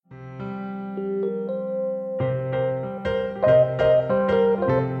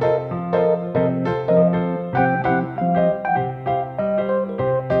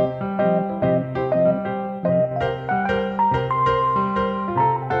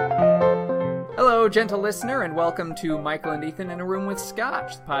Hello, gentle listener, and welcome to Michael and Ethan in a Room with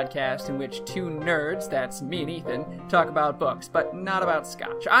Scotch, the podcast in which two nerds, that's me and Ethan, talk about books, but not about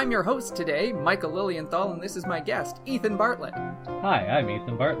Scotch. I'm your host today, Michael Lilienthal, and this is my guest, Ethan Bartlett. Hi, I'm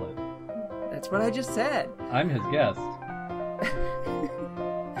Ethan Bartlett. That's what I just said. I'm his guest.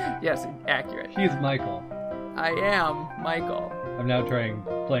 Yes, accurate. He's Michael. I am Michael. I'm now playing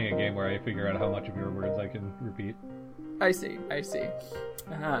a game where I figure out how much of your words I can repeat. I see.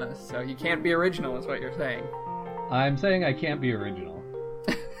 So you can't be original is what you're saying. I'm saying I can't be original.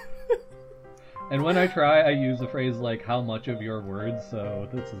 And when I try, I use a phrase like, how much of your words, so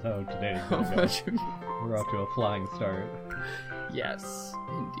this is how today is going to go. We're off to a flying start. Yes,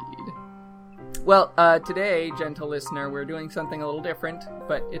 indeed. Well, today, gentle listener, we're doing something a little different,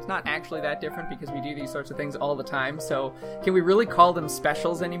 but it's not actually that different because we do these sorts of things all the time, so can we really call them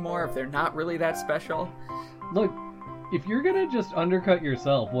specials anymore if they're not really that special? Look, if you're gonna just undercut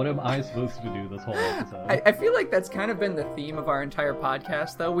yourself, what am I supposed to do this whole episode? I feel like that's kind of been the theme of our entire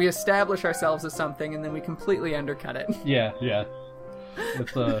podcast, though. We establish ourselves as something, and then we completely undercut it. Yeah.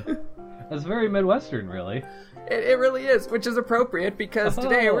 It's very Midwestern, really. It really is, which is appropriate, because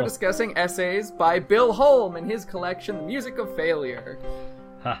today we're discussing essays by Bill Holm in his collection, The Music of Failure.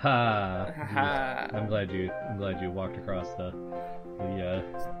 Haha. I'm glad you walked across the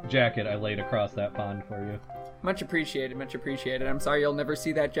jacket I laid across that pond for you. Much appreciated. I'm sorry you'll never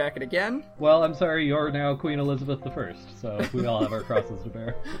see that jacket again. Well, I'm sorry you're now Queen Elizabeth I, so we all have our crosses to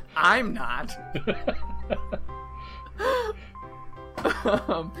bear. I'm not.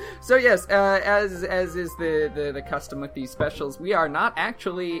 So yes, as is the custom with these specials, we are not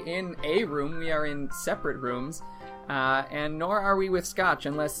actually in a room, we are in separate rooms, and nor are we with Scotch,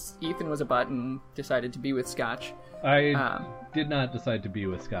 unless Ethan was a butt and decided to be with Scotch. I did not decide to be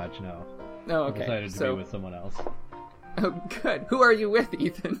with Scotch, no. Oh, okay. I decided to be with someone else. Oh, good. Who are you with,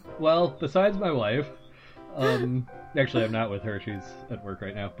 Ethan? Well, besides my wife, actually I'm not with her, she's at work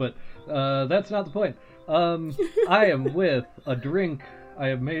right now, but that's not the point. I am with a drink I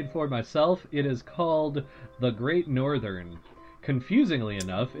have made for myself. It is called the Great Northern. Confusingly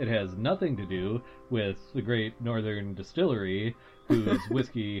enough, it has nothing to do with the Great Northern Distillery, whose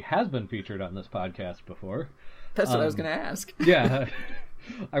whiskey has been featured on this podcast before. That's what I was going to ask. Yeah,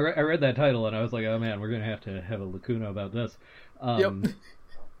 I read that title and I was like, oh man, we're going to have a lacuna about this. Yep.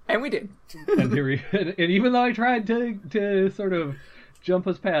 And we did. And even though I tried to sort of jump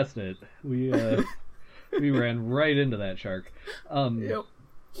us past it, we ran right into that shark. Yep.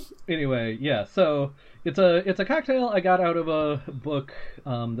 Anyway, yeah, so it's a cocktail I got out of a book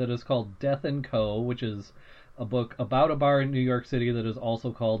that is called Death & Co., which is a book about a bar in New York City that is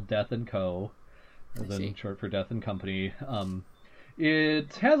also called Death & Co., as in short for Death & Company.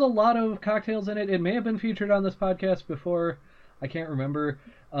 It has a lot of cocktails in it. It may have been featured on this podcast before. I can't remember.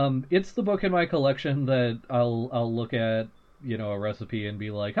 It's the book in my collection that I'll look at, a recipe and be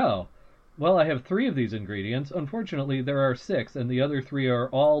like, oh, well, I have 3 of these ingredients. Unfortunately, there are 6, and the other 3 are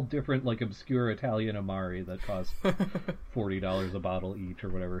all different, like, obscure Italian Amari that cost $40 a bottle each or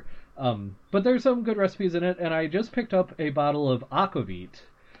whatever. But there's some good recipes in it, and I just picked up a bottle of Aquavit,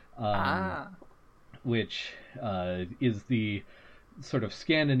 which is the sort of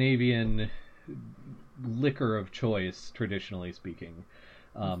Scandinavian liquor of choice, traditionally speaking.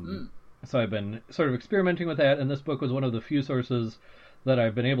 So I've been sort of experimenting with that, and this book was one of the few sources that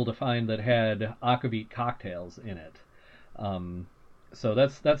I've been able to find that had Aquavit cocktails in it. So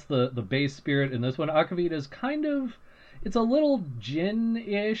that's the base spirit in this one. Aquavit is it's a little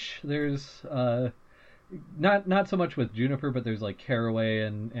gin-ish. There's not so much with juniper, but there's like caraway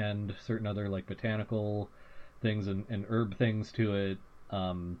and certain other like botanical things and herb things to it.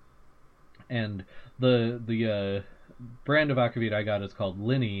 And the brand of Aquavit I got is called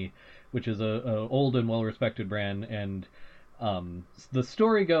Linny, which is a old and well-respected brand, and the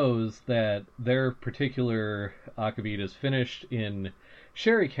story goes that their particular Aquavit is finished in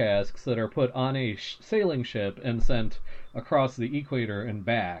sherry casks that are put on a sailing ship and sent across the equator and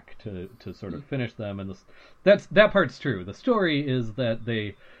back to sort of finish them. And that part's true. The story is that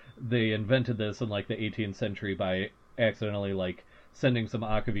they invented this in like the 18th century by accidentally like sending some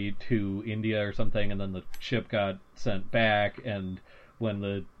Aquavit to India or something, and then the ship got sent back, and when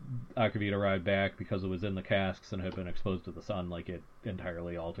the Aquavit arrived back, because it was in the casks and had been exposed to the sun, like it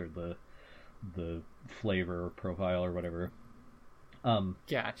entirely altered the flavor profile or whatever.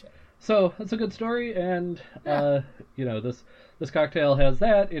 Gotcha. So that's a good story, and this cocktail has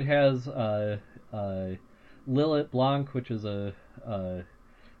that. It has Lillet Blanc, which is a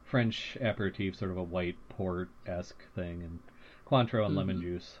French aperitif, sort of a white port-esque thing, and Cointreau and lemon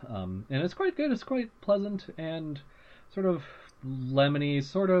juice. And it's quite good. It's quite pleasant and sort of lemony,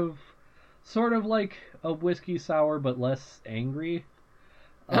 sort of sort of like a whiskey sour, but less angry.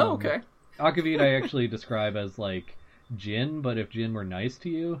 Oh, okay. Akavit I actually describe as like gin, but if gin were nice to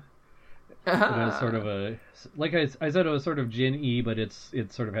you. It has sort of a, like I said, it was sort of gin-y, but it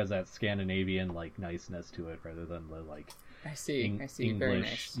sort of has that Scandinavian like niceness to it rather than the like I see. English, Very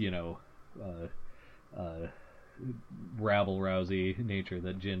nice. rabble-rousy nature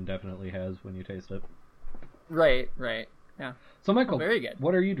that gin definitely has when you taste it. Right. Yeah. So Michael, very good.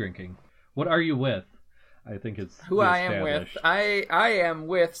 What are you drinking? What are you with? I think it's who I am with. I am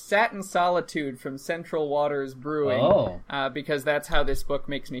with Satin Solitude from Central Waters Brewing. Because that's how this book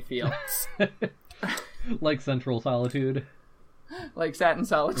makes me feel. Like Central Solitude. Like Satin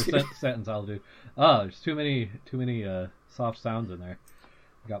Solitude. Satin Solitude. Oh, there's too many soft sounds in there.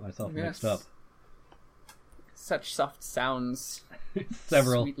 I got myself mixed up. Such soft sounds.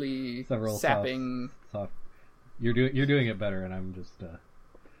 several sapping. Soft. You're doing it better, and I'm just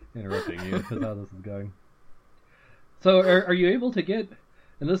interrupting you because how this is going. So, are you able to get?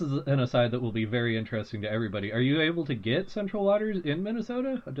 And this is an aside that will be very interesting to everybody. Are you able to get Central Waters in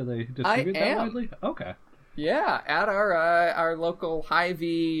Minnesota? Do they distribute that widely? Okay. Yeah, at our local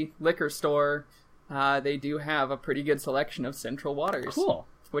Hy-Vee liquor store, they do have a pretty good selection of Central Waters. Cool.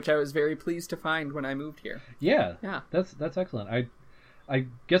 Which I was very pleased to find when I moved here. Yeah. That's excellent. I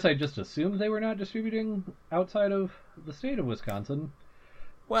guess I just assumed they were not distributing outside of the state of Wisconsin.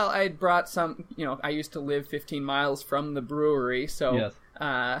 Well, I brought some, I used to live 15 miles from the brewery, so yes.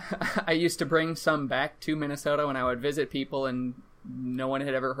 I used to bring some back to Minnesota when I would visit people, and no one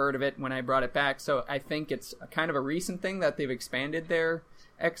had ever heard of it when I brought it back. So I think it's kind of a recent thing that they've expanded their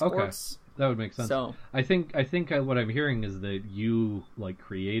exports. Okay. That would make sense. So, I think what I'm hearing is that you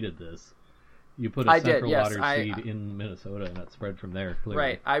created this. You put a Central Waters seed in Minnesota, and it spread from there. Clearly.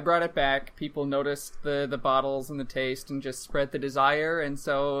 Right. I brought it back. People noticed the bottles and the taste, and just spread the desire, and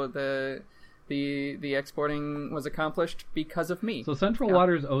so the exporting was accomplished because of me. So Central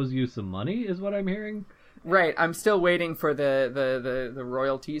Waters owes you some money, is what I'm hearing. Right. I'm still waiting for the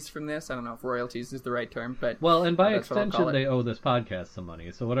royalties from this. I don't know if royalties is the right term, but well, and by extension, they owe this podcast some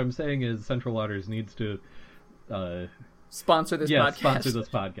money. So what I'm saying is, Central Waters needs to. Sponsor this podcast. Sponsor this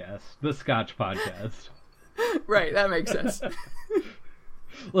podcast. The Scotch podcast. Right, that makes sense.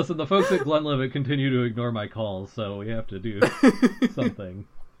 Listen, the folks at Glenlivet continue to ignore my calls, so we have to do something.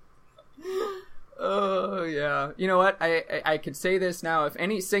 Oh, yeah. You know what? I could say this now. If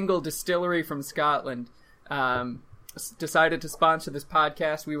any single distillery from Scotland decided to sponsor this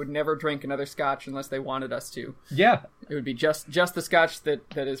podcast, we would never drink another Scotch unless they wanted us to. Yeah. It would be just the Scotch that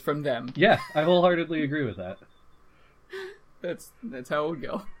is from them. Yeah, I wholeheartedly agree with that. That's how it would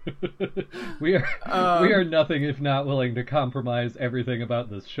go. we are nothing if not willing to compromise everything about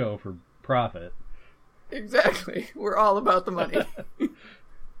this show for profit. Exactly. We're all about the money.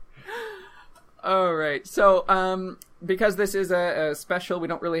 All right. So, because this is a special, we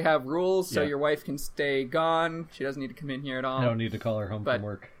don't really have rules, so your wife can stay gone. She doesn't need to come in here at all. I don't need to call her home from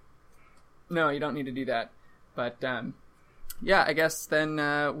work. No, you don't need to do that. But, yeah, I guess then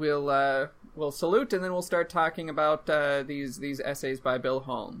we'll salute, and then we'll start talking about these essays by Bill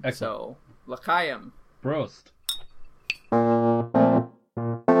Holm. Excellent. So, l'chaim. Prost.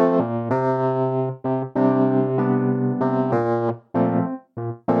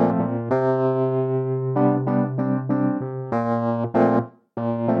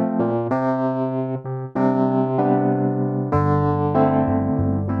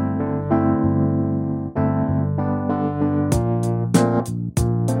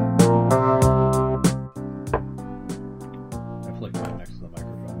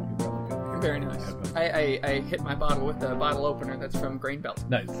 I hit my bottle with a bottle opener that's from Grain Belt.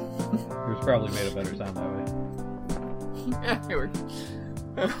 Nice. It was probably made a better sound that way. Yeah, it worked.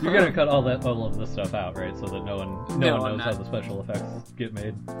 You're gonna cut all of this stuff out, right? So that no one knows how the special effects get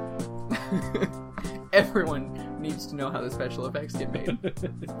made. Everyone needs to know how the special effects get made.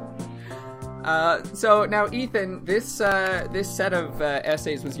 So now, Ethan, this set of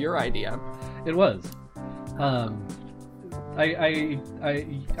essays was your idea. It was.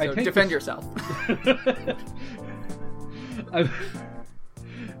 Defend yourself.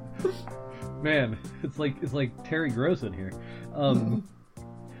 Man, it's like Terry Gross in here.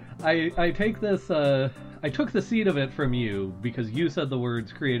 I take this. I took the seed of it from you because you said the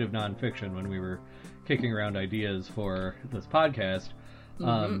words creative nonfiction when we were kicking around ideas for this podcast.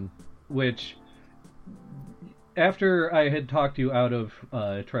 Which, after I had talked you out of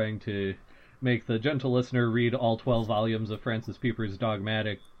trying to make the gentle listener read all 12 volumes of Francis Pieper's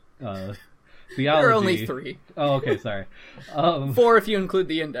dogmatic theology. There are only 3. Oh, okay, sorry. 4 if you include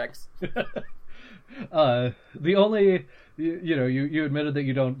the index. The you admitted that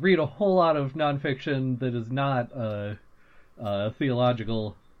you don't read a whole lot of nonfiction that is not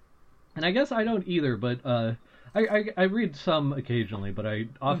theological, and I guess I don't either. But I read some occasionally, but I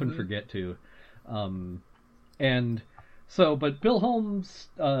often forget to. And so, but Bill Holmes'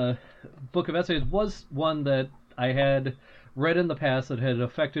 book of essays was one that I had read in the past that had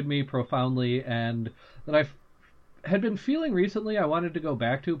affected me profoundly, and that I had been feeling recently I wanted to go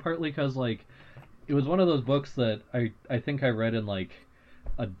back to, partly because, like, it was one of those books that I think I read in, like,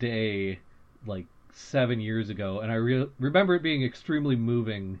 a day, like, 7 years ago, and I remember it being extremely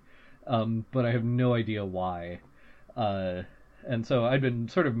moving, but I have no idea why. And so I'd been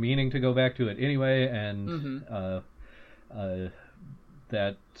sort of meaning to go back to it anyway, and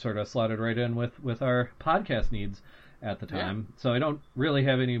that sort of slotted right in with our podcast needs at the time. Yeah. So I don't really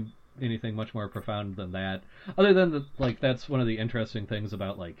have anything much more profound than that, other than that's one of the interesting things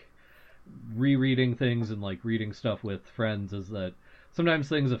about, like, rereading things and, like, reading stuff with friends, is that sometimes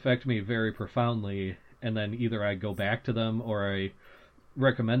things affect me very profoundly, and then either I go back to them or I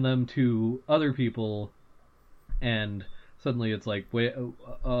recommend them to other people, and suddenly it's like, wait,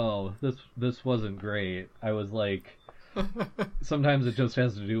 oh, this wasn't great. I was like, sometimes it just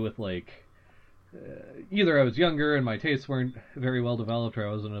has to do with, like, either I was younger and my tastes weren't very well developed, or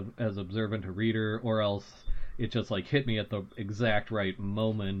I wasn't as observant a reader, or else it just, like, hit me at the exact right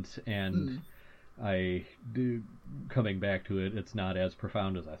moment, and coming back to it, it's not as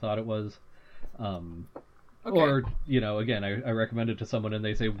profound as I thought it was. Okay. Or, again, I recommend it to someone and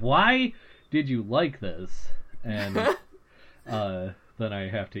they say, why did you like this? And then I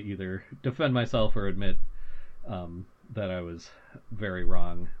have to either defend myself or admit that I was very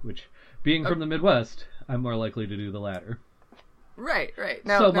wrong, which, being from the Midwest, I'm more likely to do the latter. Right.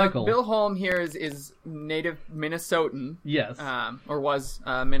 Now, Michael, Bill Holm here is native Minnesotan. Yes. Or was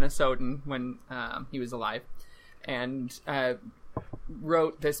Minnesotan when he was alive, and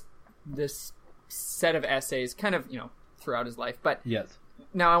wrote this set of essays kind of, throughout his life. But yes.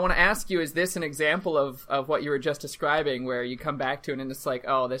 Now I want to ask you, is this an example of what you were just describing, where you come back to it and it's like,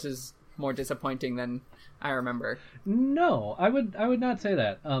 oh, this is more disappointing than I remember? No, I would not say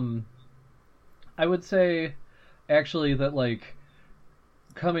that. I would say, actually, that, like,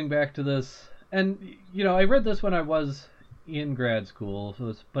 coming back to this, and, I read this when I was in grad school,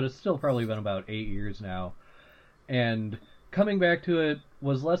 but it's still probably been about 8 years now, and coming back to it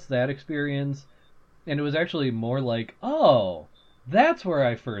was less that experience, and it was actually more like, oh, that's where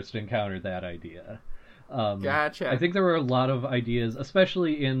I first encountered that idea. Gotcha. I think there were a lot of ideas,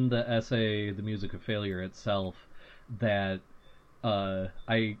 especially in the essay, The Music of Failure itself, that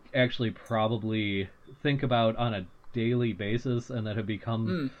I actually probably think about on a daily basis, and that have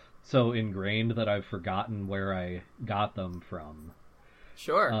become so ingrained that I've forgotten where I got them from.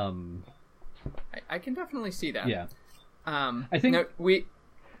 Sure. I can definitely see that. Yeah. I think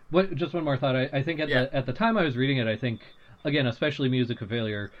just one more thought. I think at the time I was reading it, I think, again, especially Music of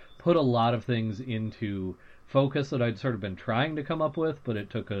Failure, put a lot of things into focus that I'd sort of been trying to come up with, but it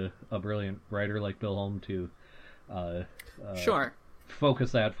took a brilliant writer like Bill Holm to sure,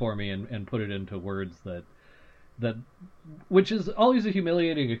 focus that for me and put it into words that which is always a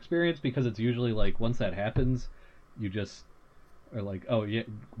humiliating experience, because it's usually like, once that happens, you just are like, oh yeah,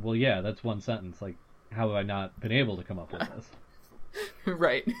 well, yeah, that's one sentence. Like, how have I not been able to come up with this?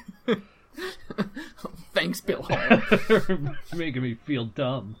 Right. Thanks, Bill Holm. Making me feel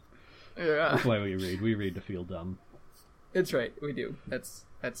dumb. Yeah. That's why we read. We read to feel dumb. That's right. We do. That's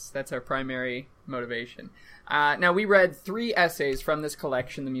our primary motivation. Now, we read 3 essays from this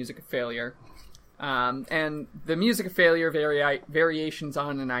collection, The Music of Failure. And The Music of Failure, Variations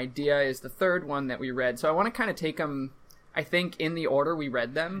on an Idea, is the third one that we read. So I want to kind of take them, I think, in the order we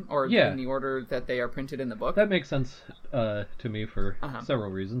read them, or in the order that they are printed in the book. That makes sense to me for several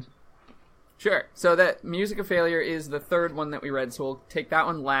reasons. Sure. So that Music of Failure is the third one that we read, so we'll take that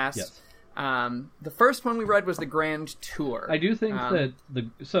one last. Yes. The first one we read was The Grand Tour. I do think that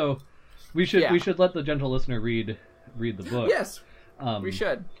we should let the gentle listener read the book. Yes, we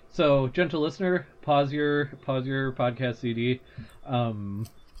should. So, gentle listener, pause your podcast CD,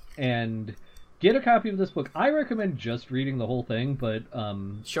 and get a copy of this book. I recommend just reading the whole thing, but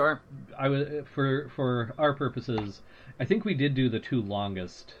sure. I would, for our purposes, I think we did do the 2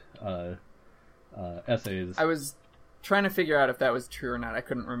 longest essays. I was trying to figure out if that was true or not. I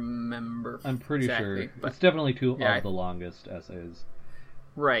couldn't remember. I'm pretty exactly, sure it's definitely 2 of the longest essays.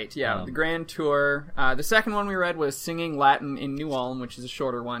 Right, yeah. The Grand Tour. The second one we read was Singing Latin in New Ulm, which is a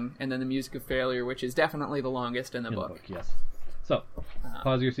shorter one, and then The Music of Failure, which is definitely the longest in the book. Yes. So,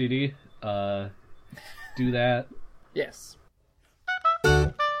 pause your CD. Do that. Yes.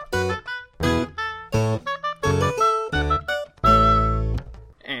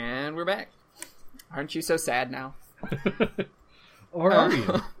 we're back. Aren't you so sad now? Or are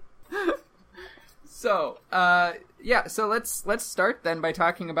you? So, so let's start then by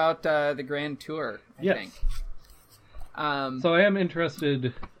talking about the Grand Tour, I think. So I am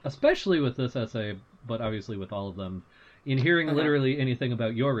interested, especially with this essay, but obviously with all of them, in hearing literally anything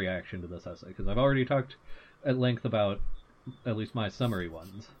about your reaction to this essay, because I've already talked at length about at least my summary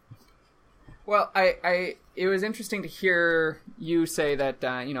ones. Well, it was interesting to hear you say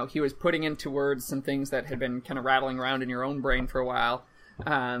that, he was putting into words some things that had been kind of rattling around in your own brain for a while,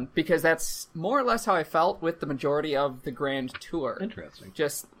 because that's more or less how I felt with the majority of the Grand Tour. Interesting.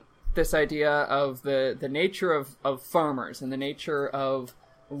 Just this idea of the nature of farmers and the nature of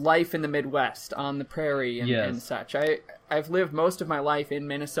life in the Midwest on the prairie and such. I've lived most of my life in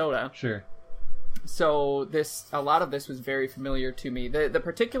Minnesota. Sure. So a lot of this was very familiar to me. The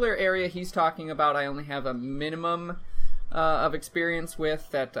particular area he's talking about, I only have a minimum of experience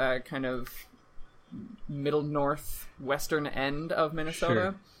with, that kind of middle northwestern end of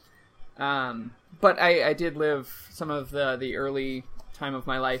Minnesota. Sure. But I did live some of the early time of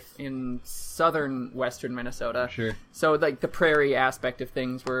my life in southern western Minnesota. Sure. So like the prairie aspect of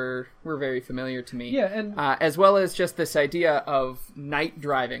things were very familiar to me. Yeah, and as well as just this idea of night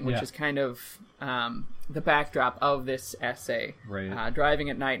driving, which is kind of the backdrop of this essay. Right. Driving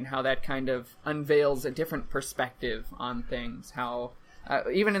at night and how that kind of unveils a different perspective on things. How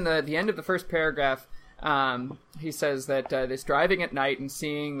even in the end of the first paragraph, he says that this driving at night and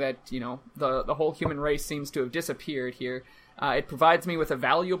seeing that the whole human race seems to have disappeared here. It provides me with a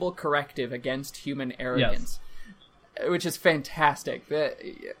valuable corrective against human arrogance, which is fantastic.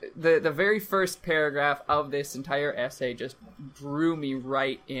 The very first paragraph of this entire essay just drew me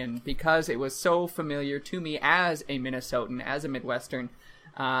right in because it was so familiar to me as a Minnesotan, as a Midwestern,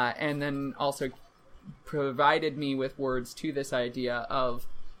 and then also provided me with words to this idea of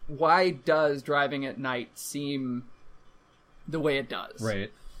why does driving at night seem the way it does.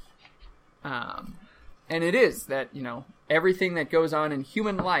 Right. And it is that, everything that goes on in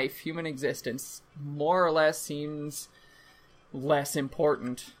human life, human existence, more or less seems less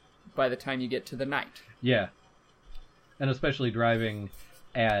important by the time you get to the night. Yeah. And especially driving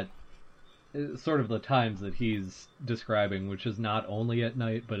at sort of the times that he's describing, which is not only at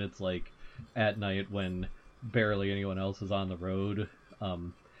night, but it's like at night when barely anyone else is on the road,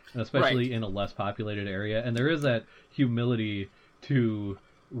 and especially in a less populated area. And there is that humility to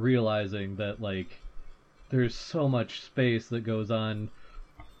realizing that, like, there's so much space that goes on,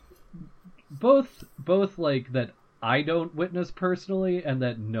 both like that I don't witness personally and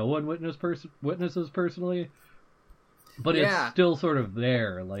that no one witnesses personally, but it's still sort of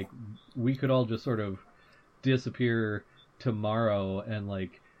there. Like, we could all just sort of disappear tomorrow and,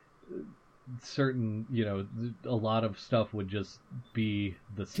 like, certain, a lot of stuff would just be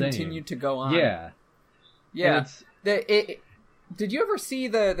the same. Continue to go on. Yeah. Did you ever see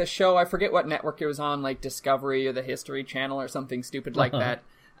the show, I forget what network it was on, like Discovery or the History Channel or something stupid like that?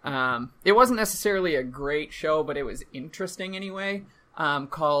 It wasn't necessarily a great show, but it was interesting anyway,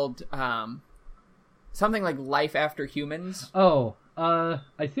 called something like Life After Humans. Oh,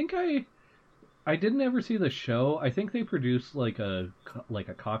 I think I didn't ever see the show. I think they produced like a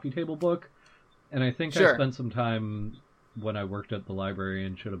coffee table book, and I think I spent some time when I worked at the library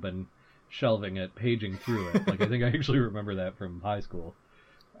and should have been shelving it, paging through it. Like, I think I actually remember that from high school.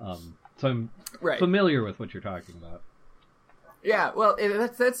 So I'm familiar with what you're talking about. Yeah, well,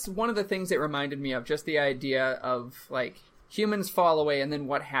 that's one of the things it reminded me of, just the idea of, like, humans fall away and then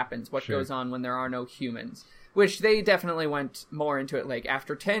what happens, what goes on when there are no humans. Which they definitely went more into it, like,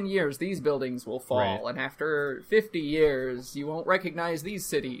 after 10 years, these buildings will fall, and after 50 years, you won't recognize these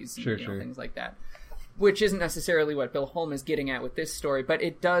cities, things like that. Which isn't necessarily what Bill Holm is getting at with this story, but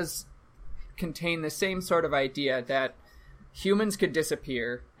it does contain the same sort of idea that humans could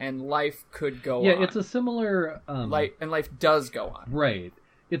disappear and life could go on. Yeah, it's a similar life does go on. Right.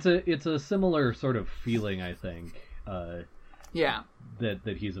 It's a similar sort of feeling, I think. That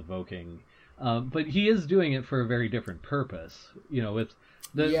he's evoking. But he is doing it for a very different purpose. With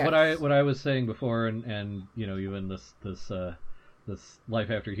what I was saying before, and even this Life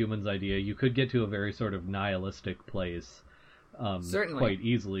After Humans idea, you could get to a very sort of nihilistic place, certainly, quite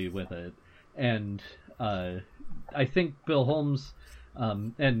easily with it. And I think Bill Holmes,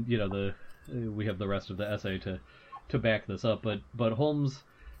 and we have the rest of the essay to back this up, but Holmes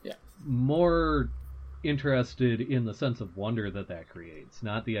more interested in the sense of wonder that creates,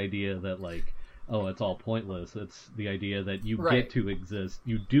 not the idea that, like, oh, it's all pointless. It's the idea that you get to exist,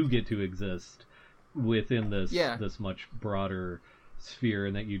 you do get to exist within this much broader sphere,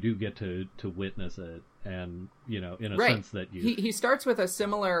 and that you do get to witness it. and in a right. sense that he starts with a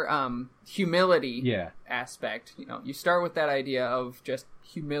similar humility yeah aspect. You start with that idea of just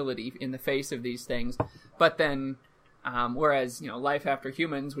humility in the face of these things, but then whereas Life After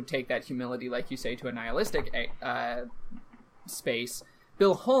Humans would take that humility, like you say, to a nihilistic space,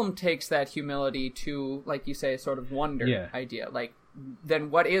 Bill Holm takes that humility to, like you say, a sort of wonder idea. Like,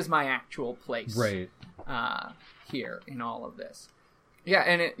 then what is my actual place right here in all of this? Yeah,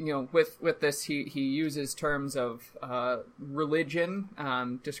 and with this, he uses terms of religion,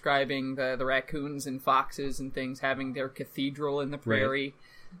 describing the raccoons and foxes and things having their cathedral in the prairie.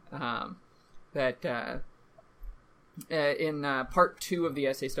 Right. In part 2 of the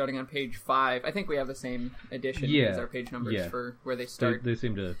essay, starting on page 5, I think we have the same edition as our page numbers for where they start. They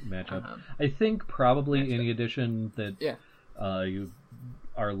seem to match up. I think probably any edition that you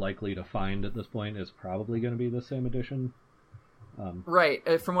are likely to find at this point is probably going to be the same edition.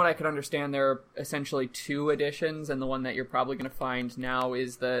 Right. From what I could understand, there are essentially 2 editions, and the one that you're probably going to find now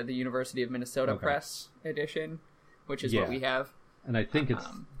is the University of Minnesota Press edition, which is what we have. And I think it's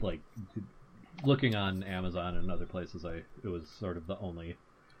like looking on Amazon and other places, it was sort of the only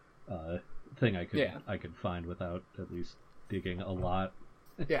thing I could find without at least digging a lot.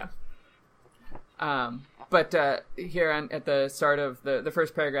 Yeah. But here at the start of the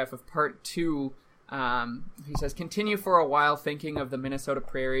first paragraph of part 2, he says, "Continue for a while thinking of the Minnesota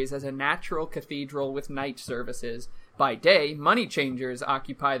prairies as a natural cathedral with night services. By day, money changers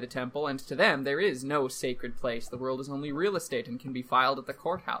occupy the temple, and to them there is no sacred place. The world is only real estate and can be filed at the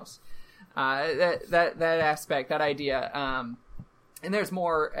courthouse." That aspect, that idea, and there's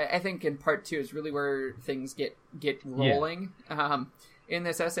more. I think in part 2 is really where things get rolling in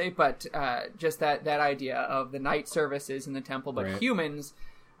this essay. But just that idea of the night services in the temple, but humans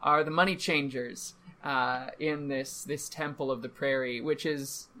are the money changers in this temple of the prairie, which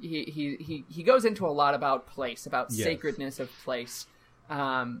is he goes into a lot about place, about sacredness of place,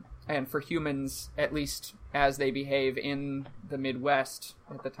 and for humans, at least as they behave in the Midwest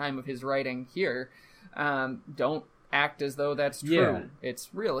at the time of his writing here, don't act as though that's true. Yeah.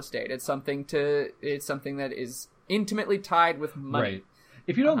 It's real estate. It's something that is intimately tied with money. Right.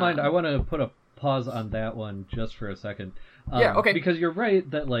 If you don't mind, I want to put a pause on that one just for a second. Okay. Because you're right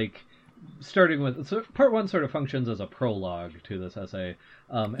that, like, starting with... So part 1 sort of functions as a prologue to this essay.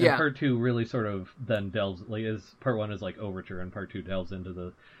 And part 2 really sort of then delves... Part 1 is like overture, and part 2 delves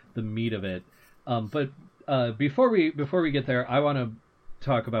into the meat of it. But before we get there, I want to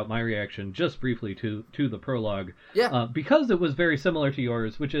talk about my reaction just briefly to the prologue. Yeah. Because it was very similar to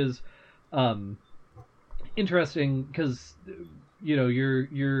yours, which is interesting because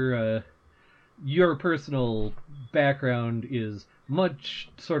your personal background is much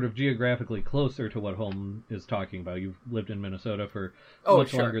sort of geographically closer to what Holm is talking about. You've lived in Minnesota for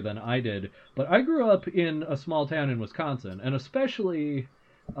much longer than I did, but I grew up in a small town in Wisconsin, and especially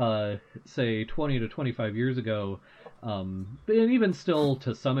say 20 to 25 years ago, and even still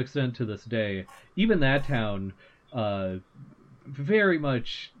to some extent to this day, even that town, very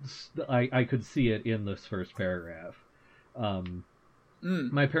much I could see it in this first paragraph.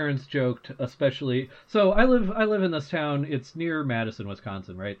 My parents joked, especially. So I live in this town. It's near Madison,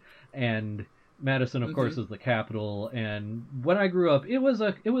 Wisconsin, right? And Madison, of course, is the capital. And when I grew up, it was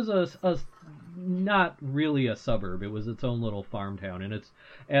a not really a suburb. It was its own little farm town. And it's,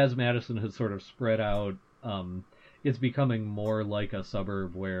 as Madison has sort of spread out, it's becoming more like a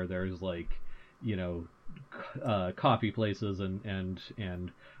suburb where there's coffee places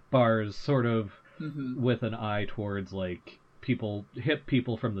and bars, sort of with an eye towards hip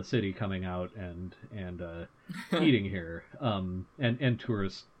people from the city coming out and eating here, and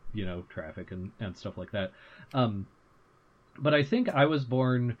tourist traffic and stuff like that. But I think I was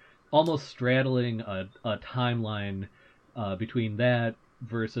born almost straddling a timeline between that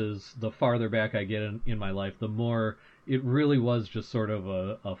versus the farther back I get in my life, the more it really was just sort of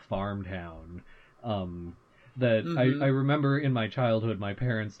a farm town. I remember in my childhood my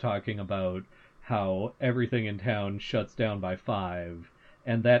parents talking about how everything in town shuts down by 5,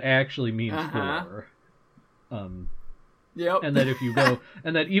 and that actually means 4. Yep. And that if you go,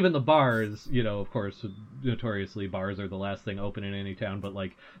 and that even the bars, of course, notoriously bars are the last thing open in any town, but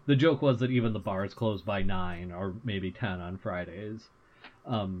the joke was that even the bars close by 9 or maybe 10 on Fridays.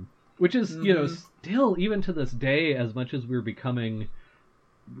 Which is, still, even to this day, as much as we're becoming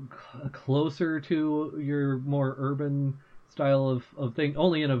closer to your more urban style of thing,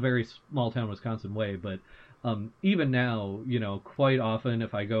 only in a very small town Wisconsin way, but even now, quite often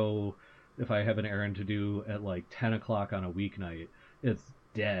if I have an errand to do at 10 o'clock on a weeknight, it's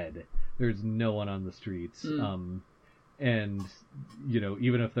dead. There's no one on the streets. and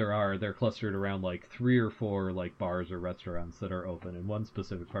even if they're clustered around like 3 or 4 like bars or restaurants that are open in one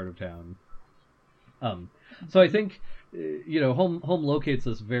specific part of town. So I think home locates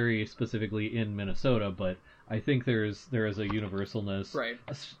us very specifically in Minnesota, but I think there is a universalness, right,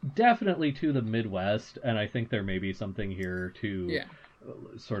 definitely to the Midwest, and I think there may be something here to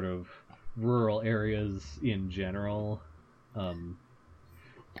sort of rural areas in general.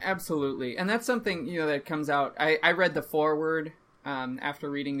 Absolutely, and that's something that comes out. I read the foreword after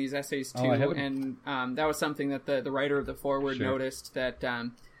reading these essays too, and that was something that the writer of the foreword noticed, that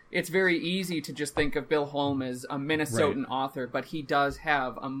it's very easy to just think of Bill Holm as a Minnesotan author, but he does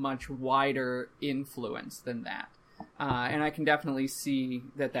have a much wider influence than that, and I can definitely see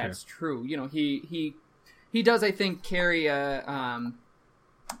that that's true. He does, I think, carry a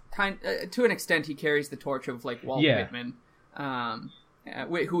to an extent. He carries the torch of like Walt Whitman.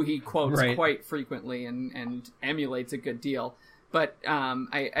 Who he quotes quite frequently and emulates a good deal, but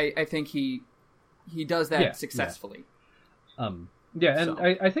I think he does that successfully.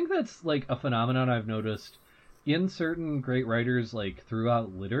 I think that's like a phenomenon I've noticed in certain great writers like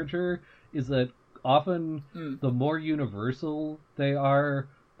throughout literature, is that often the more universal they are,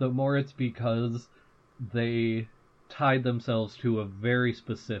 the more it's because they tied themselves to a very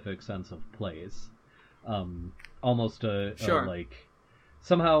specific sense of place. Almost a like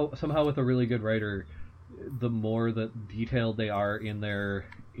somehow with a really good writer, the more that detailed they are in their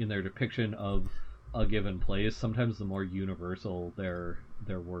depiction of a given place, sometimes the more universal their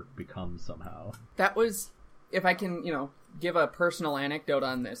work becomes somehow. That was, if I can, give a personal anecdote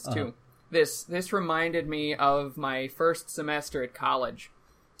on this too. This reminded me of my first semester at college.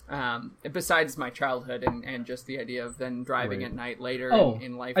 Besides my childhood and just the idea of then driving at night later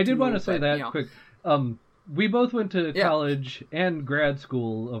in life. I did want to say that quick. We both went to college and grad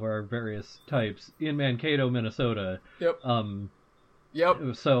school of our various types in Mankato, Minnesota. Yep.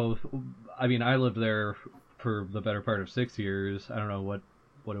 So, I mean, I lived there for the better part of 6 years. I don't know what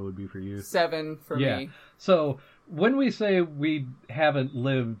it would be for you. 7 for me. So, when we say we haven't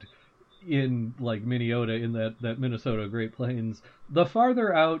lived in, like, Minneota, in that Minnesota Great Plains, the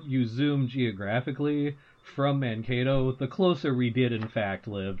farther out you zoom geographically from Mankato, the closer we did in fact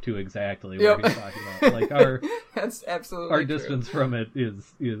live to exactly what he's talking about. Like that's absolutely our distance from it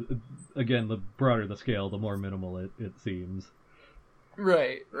is again, the broader the scale, the more minimal it seems.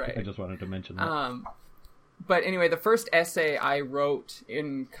 Right. I just wanted to mention that. But anyway, the first essay I wrote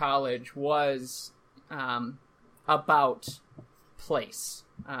in college was about place.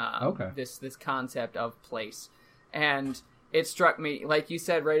 This concept of place, and it struck me, like you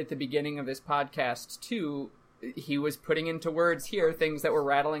said right at the beginning of this podcast too, he was putting into words here things that were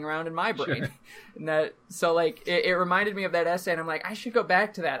rattling around in my brain. Sure. It reminded me of that essay, and I'm like, I should go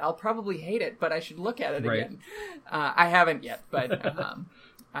back to that. I'll probably hate it, but I should look at it again. I haven't yet, but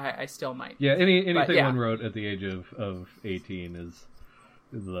I still might. Yeah, anything one wrote at the age of 18 is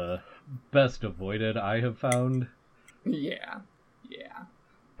the best avoided, I have found. Yeah.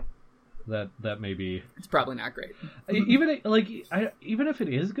 That may be. It's probably not great. Even if it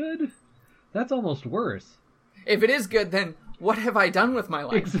is good, that's almost worse. If it is good, then what have I done with my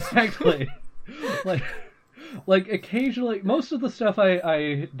life? Exactly. like occasionally, most of the stuff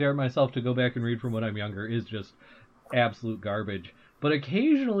I dare myself to go back and read from when I'm younger is just absolute garbage. But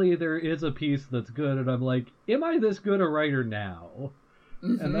occasionally there is a piece that's good, and I'm like, am I this good a writer now?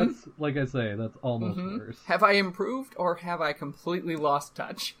 Mm-hmm. And that's, like I say, that's almost worse. Have I improved, or have I completely lost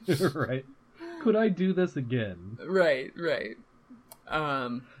touch? Right. Could I do this again? Right.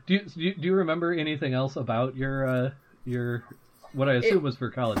 Do you remember anything else about your what I assume was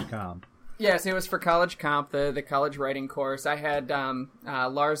for college comp? Yes, it was for college comp, the college writing course. I had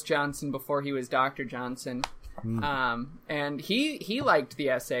Lars Johnson before he was Dr. Johnson. And he liked the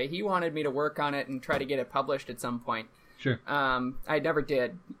essay. He wanted me to work on it and try to get it published at some point. Sure. I never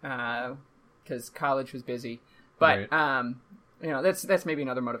did, because college was busy. But, that's maybe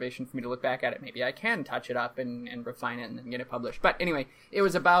another motivation for me to look back at it. Maybe I can touch it up and refine it and then get it published. But anyway, it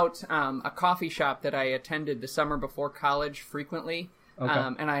was about a coffee shop that I attended the summer before college frequently.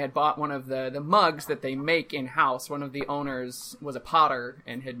 Okay. And I had bought one of the mugs that they make in-house. One of the owners was a potter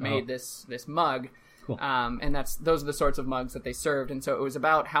and had made this mug. Cool. And those are the sorts of mugs that they served. And so it was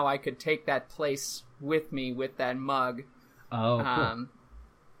about how I could take that place with me with that mug. Cool.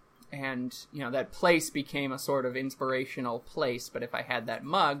 And, that place became a sort of inspirational place. But if I had that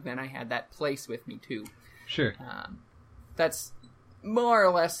mug, then I had that place with me too. Sure. That's more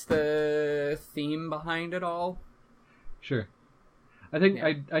or less the theme behind it all. Sure. I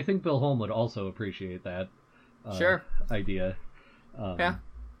think Bill Holm would also appreciate that sure idea. Yeah.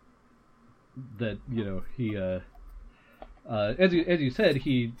 That, he as you said,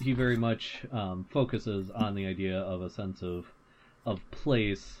 he very much focuses on the idea of a sense of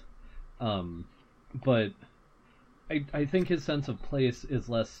place, but I think his sense of place is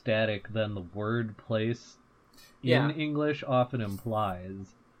less static than the word place in English often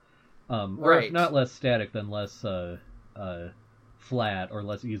implies. Or if not less static, then less flat or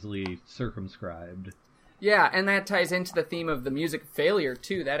less easily circumscribed. Yeah, and that ties into the theme of the music of failure,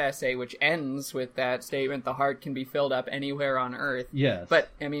 too, that essay, which ends with that statement, the heart can be filled up anywhere on earth. Yes. But,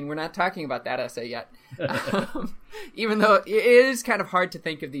 I mean, we're not talking about that essay yet. Even though it is kind of hard to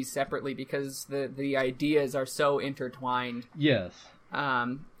think of these separately because the ideas are so intertwined. Yes.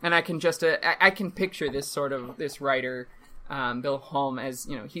 And I can just, I can picture this writer, Bill Holm, as,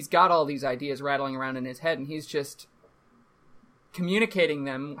 he's got all these ideas rattling around in his head, and he's just communicating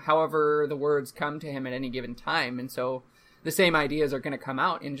them however the words come to him at any given time, and so the same ideas are going to come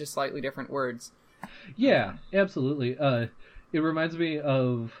out in just slightly different words. Yeah, absolutely. It reminds me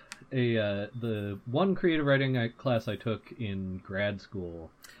of the one creative writing class I took in grad school.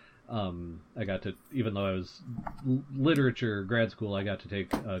 I got to, even though I was literature grad school, I got to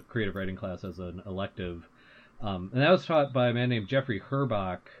take a creative writing class as an elective, and that was taught by a man named Jeffrey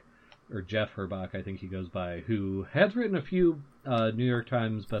Herbach, or Jeff Herbach, I think he goes by, who has written a few New York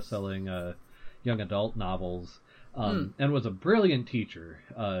Times best-selling young adult novels, and was a brilliant teacher.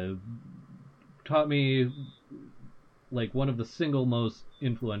 Taught me like one of the single most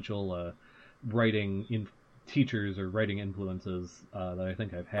influential writing teachers or writing influences that I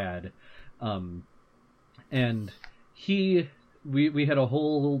think I've had. And we had a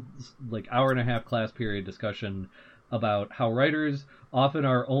whole like hour and a half class period discussion about how writers often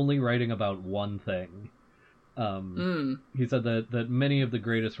are only writing about one thing. He said that many of the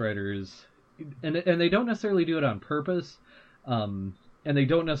greatest writers, and they don't necessarily do it on purpose, and they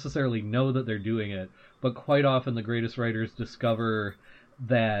don't necessarily know that they're doing it, but quite often the greatest writers discover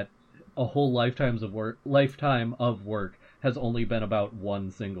that a whole lifetime of work has only been about one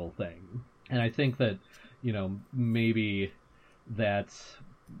single thing. And I think that, maybe that's,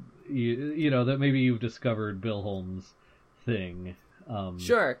 that maybe you've discovered Bill Holmes' thing.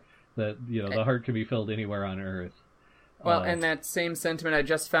 Sure. That, the heart can be filled anywhere on earth. Well, and that same sentiment, I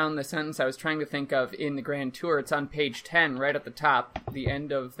just found the sentence I was trying to think of in the Grand Tour. It's on page 10, right at the top, the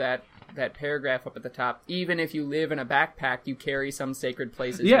end of that paragraph up at the top. Even if you live in a backpack, you carry some sacred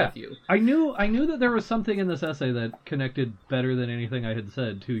places with you. I knew that there was something in this essay that connected better than anything I had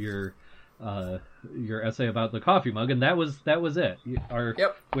said to your essay about the coffee mug, and that was it.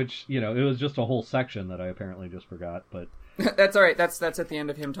 Which, it was just a whole section that I apparently just forgot, but... That's all right. That's at the end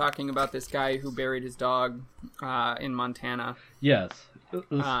of him talking about this guy who buried his dog in Montana. Yes.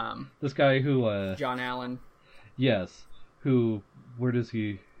 This guy who... John Allen. Yes. Who... Where does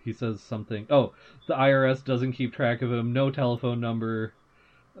he says something... Oh, the IRS doesn't keep track of him. No telephone number.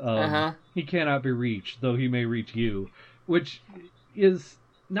 He cannot be reached, though he may reach you. Which is...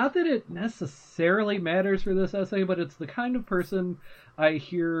 Not that it necessarily matters for this essay, but it's the kind of person I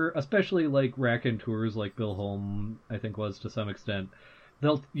hear, especially like raconteurs like Bill Holm, I think was to some extent.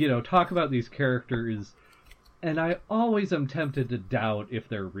 They'll, talk about these characters, and I always am tempted to doubt if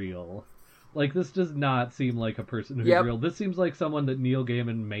they're real. Like, this does not seem like a person who's real. This seems like someone that Neil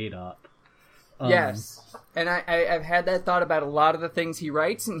Gaiman made up. Yes, and I've had that thought about a lot of the things he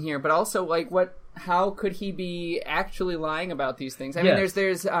writes in here, but also, like, how could he be actually lying about these things? I mean,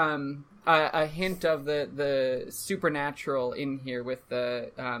 there's a hint of the supernatural in here with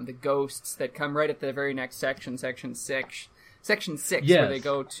the ghosts that come right at the very next section 6, where they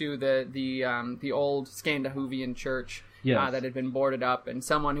go to the old Scandinavian church that had been boarded up, and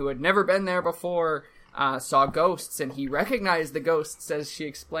someone who had never been there before saw ghosts, and he recognized the ghosts as she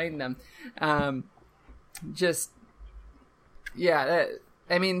explained them. That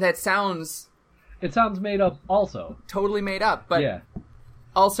sounds... It sounds made up also. Totally made up, but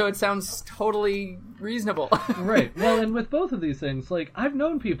also it sounds totally reasonable. Right. Well, and with both of these things, like, I've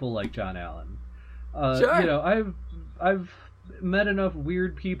known people like John Allen. Sure. I've met enough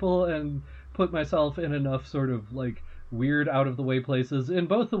weird people and put myself in enough sort of, like, weird out-of-the-way places in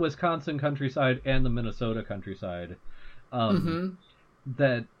both the Wisconsin countryside and the Minnesota countryside,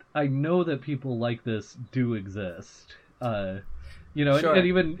 that I know that people like this do exist. Sure. And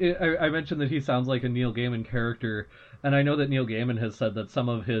even I mentioned that he sounds like a Neil Gaiman character, and I know that Neil Gaiman has said that some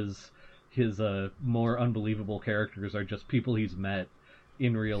of his more unbelievable characters are just people he's met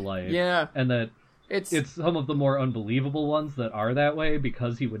in real life. Yeah. And that it's some of the more unbelievable ones that are that way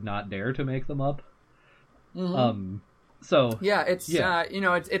because he would not dare to make them up. Mm-hmm.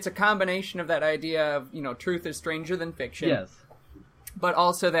 It's a combination of that idea of, truth is stranger than fiction. Yes. but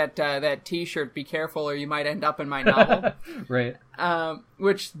also that T-shirt, "Be careful, or you might end up in my novel." Right.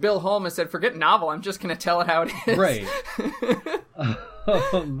 Which Bill Holm has said, "Forget novel. I'm just going to tell it how it is." Right.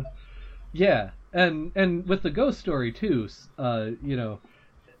 Yeah, and with the ghost story too,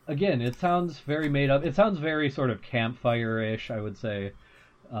 again, it sounds very made up. It sounds very sort of campfire-ish, I would say.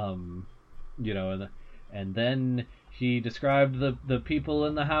 And then he described the people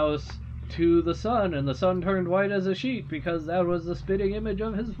in the house to the sun, and the sun turned white as a sheet because that was the spitting image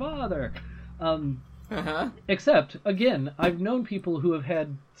of his father. Except, again, I've known people who have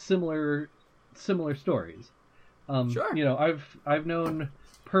had similar stories. Sure. I've known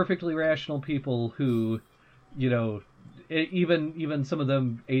perfectly rational people who, even some of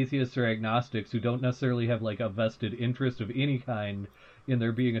them atheists or agnostics who don't necessarily have like a vested interest of any kind in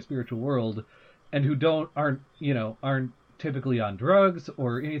there being a spiritual world, and who aren't typically on drugs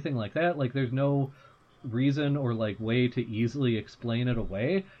or anything like that. Like, there's no reason or like way to easily explain it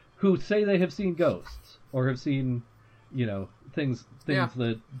away, who say they have seen ghosts or have seen, things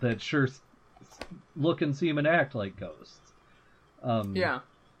that sure look and seem and act like ghosts. And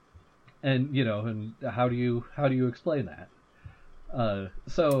how do you explain that?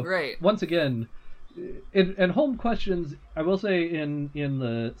 So right. Once again, and Holm questions, I will say in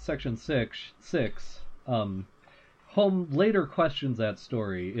the section 6, Holm later questions that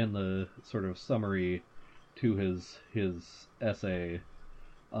story in the sort of summary to his essay.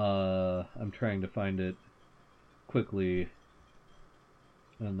 I'm trying to find it quickly,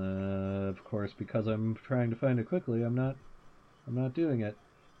 and of course, because I'm trying to find it quickly, I'm not doing it.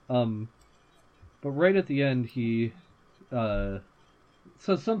 But right at the end, he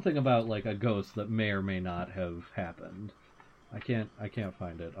says something about like a ghost that may or may not have happened. I can't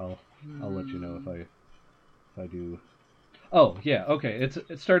find it. I'll let you know if I do. Oh yeah, okay.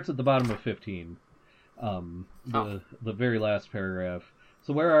 It starts at the bottom of 15. The very last paragraph.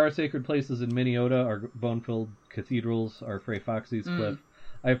 So where are our sacred places in Minneota? Our bone-filled cathedrals, our Fray Foxy's cliff.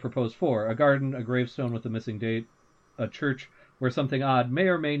 I have proposed 4: a garden, a gravestone with a missing date, a church where something odd may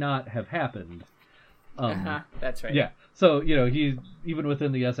or may not have happened. That's right. Yeah. So he, even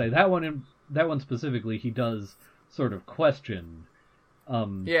within the essay, that one specifically, he does sort of question.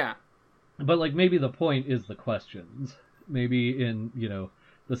 Yeah. But like maybe the point is the questions. Maybe in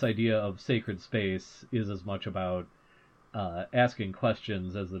this idea of sacred space is as much about asking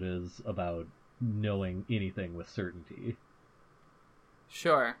questions as it is about knowing anything with certainty.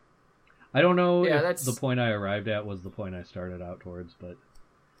 Sure. I don't know if the point I arrived at was the point I started out towards, but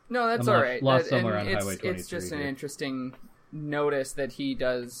no, that's I'm all right. Lost somewhere on Highway 23. It's just an interesting notice that he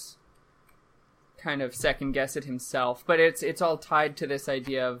does kind of second guess it himself, but it's all tied to this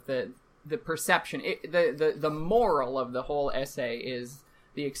idea of the perception. The moral of the whole essay is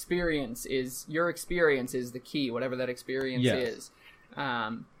the experience is your experience is the key, whatever that experience is.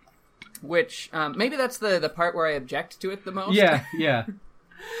 Which maybe that's the part where I object to it the most. Yeah.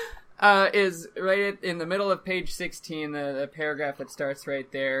 Is right in the middle of page 16, the paragraph that starts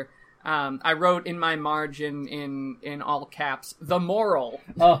right there. I wrote in my margin in all caps, "the moral,"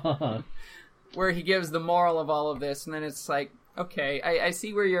 where he gives the moral of all of this, and then it's like, okay, I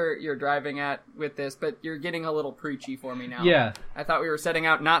see where you're driving at with this, but you're getting a little preachy for me now. Yeah. I thought we were setting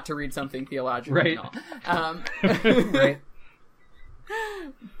out not to read something theological. Right. Right.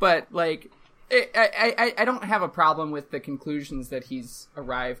 But like, I don't have a problem with the conclusions that he's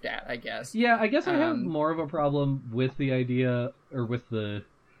arrived at, I guess. Yeah, I guess I have more of a problem with the idea, or with the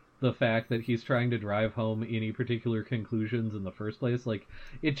fact that he's trying to drive home any particular conclusions in the first place. Like,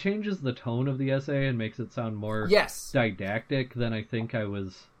 it changes the tone of the essay and makes it sound more didactic than I think I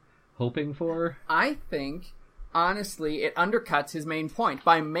was hoping for. I think, honestly, it undercuts his main point.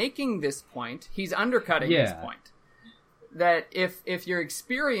 By making this point, he's undercutting his point. That if your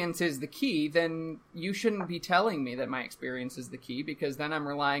experience is the key, then you shouldn't be telling me that my experience is the key, because then I'm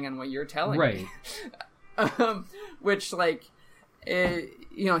relying on what you're telling me. Which, like,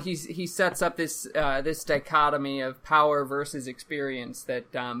 he sets up this dichotomy of power versus experience,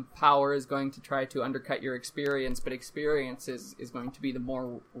 that power is going to try to undercut your experience, but experience is going to be the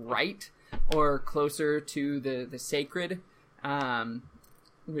more right or closer to the sacred.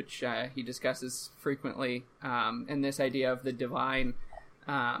 Which he discusses frequently, and this idea of the divine,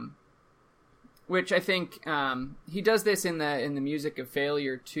 which I think he does this in the Music of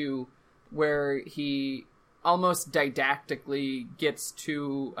Failure too, where he almost didactically gets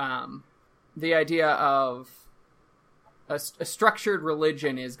to the idea of a structured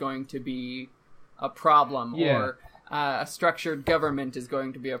religion is going to be a problem, or a structured government is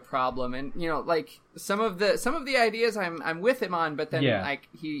going to be a problem, and like some of the ideas I'm with him on, but then like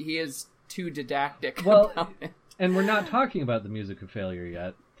he is too didactic about it. And we're not talking about the Music of Failure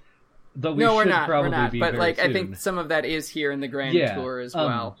yet. Though we're not. Be but very I soon. think some of that is here in the Grand Tour as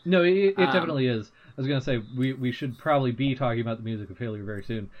well. No, it definitely is. I was going to say we should probably be talking about the Music of Failure very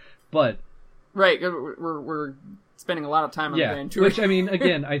soon, but right, we're spending a lot of time on the Grand Tour. Which, I mean,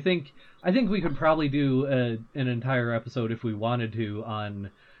 again, I think we could probably do an entire episode if we wanted to on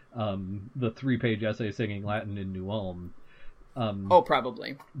the 3-page essay Singing Latin in New Ulm.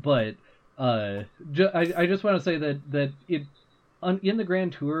 Probably. But I just want to say that in the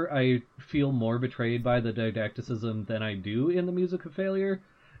Grand Tour, I feel more betrayed by the didacticism than I do in the Music of Failure.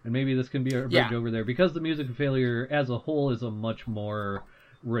 And maybe this can be a bridge over there, because the Music of Failure as a whole is a much more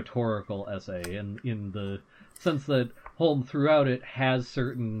rhetorical essay, and in the sense that Holm throughout it has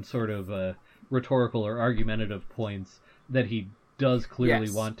certain sort of rhetorical or argumentative points that he does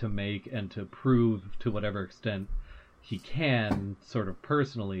clearly want to make and to prove to whatever extent he can, sort of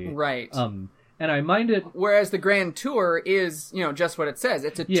personally. Right. And I mind it. Whereas the Grand Tour is, just what it says.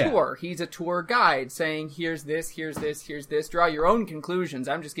 It's a tour. He's a tour guide saying, here's this, here's this, here's this. Draw your own conclusions.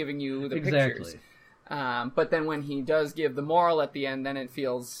 I'm just giving you the pictures. But then when he does give the moral at the end, then it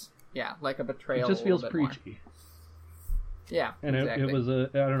feels, like a betrayal. It just feels preachy. More. Yeah, and exactly. It was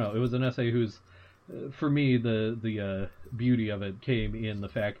it was an essay whose, for me, the beauty of it came in the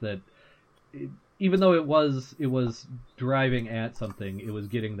fact that even though it was driving at something, it was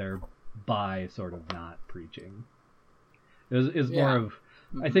getting there by sort of not preaching. It was more of,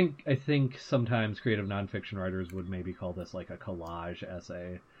 I think sometimes creative nonfiction writers would maybe call this like a collage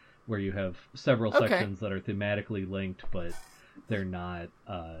essay, where you have several sections that are thematically linked, but they're not.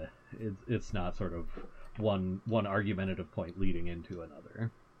 It's not sort of one argumentative point leading into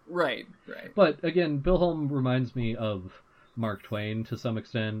another. Right. But again, Bill Holm reminds me of Mark Twain to some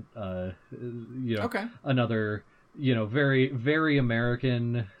extent. Another very, very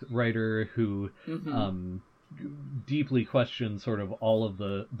American writer who deeply questions sort of all of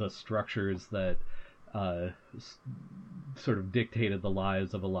the structures that sort of dictated the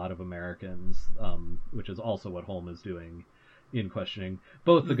lives of a lot of Americans, which is also what Holm is doing in questioning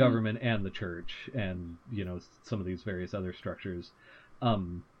both the government and the church, and some of these various other structures.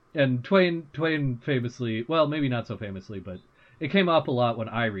 And Twain famously, well, maybe not so famously, but it came up a lot when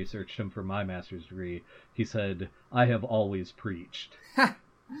I researched him for my master's degree. He said, "I have always preached."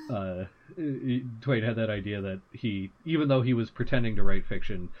 Twain had that idea that he, even though he was pretending to write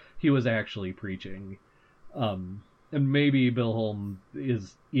fiction, he was actually preaching. And maybe Bill Holm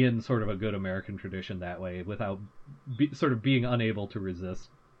is in sort of a good American tradition that way, without sort of being unable to resist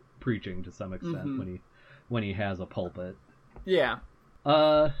preaching to some extent when he has a pulpit. Yeah.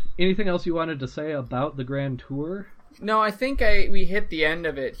 Anything else you wanted to say about the Grand Tour? No, I think we hit the end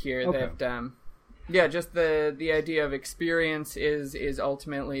of it here. Okay. That just the idea of experience is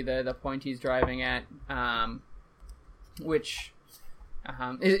ultimately the point he's driving at, which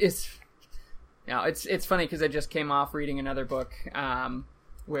is it's funny because I just came off reading another book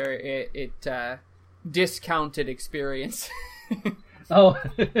where it discounted experience. Oh.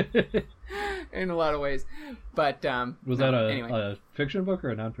 In a lot of ways, but was that a fiction book or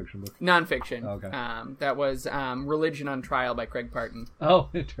a nonfiction book? Nonfiction. Okay. That was Religion on Trial by Craig Parton. Oh,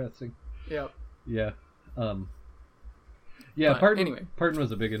 interesting. Yep. Yeah. But Parton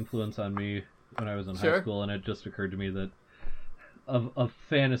was a big influence on me when I was in high school, and it just occurred to me that a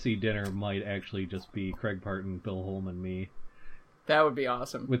fantasy dinner might actually just be Craig Parton, Bill Holm, and me. That would be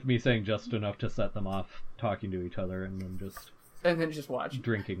awesome. With me saying just enough to set them off talking to each other, and then just watch.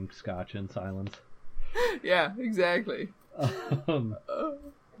 Drinking scotch in silence. Yeah, exactly.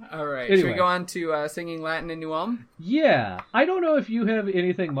 All right. Anyway. Should we go on to Singing Latin in New Ulm? Yeah. I don't know if you have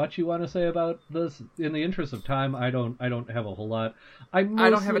anything much you want to say about this. In the interest of time, I don't have a whole lot. I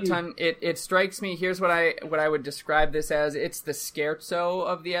don't have a ton. It strikes me. Here's what I would describe this as. It's the scherzo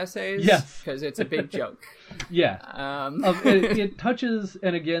of the essays. Yes. Because it's a big joke. Yeah. It touches,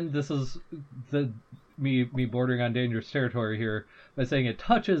 and again, this is me bordering on dangerous territory here by saying it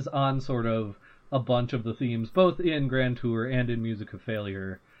touches on sort of a bunch of the themes, both in Grand Tour and in Music of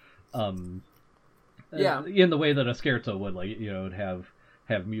Failure. In the way that a scherzo would, like, it'd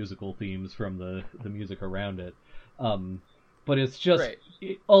have musical themes from the music around it. But it's just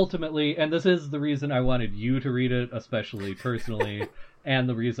ultimately, and this is the reason I wanted you to read it, especially personally, and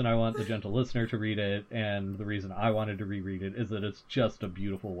the reason I want the gentle listener to read it, and the reason I wanted to reread it, is that it's just a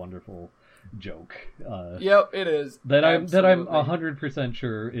beautiful, wonderful joke. Yep, it is. That I'm 100%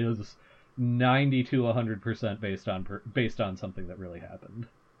 sure is 90 to 100% based on something that really happened.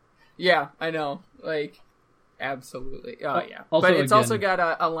 Yeah, I know. Absolutely. Oh, yeah. Also, but it's again, also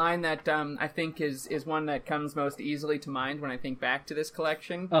got a line that I think is one that comes most easily to mind when I think back to this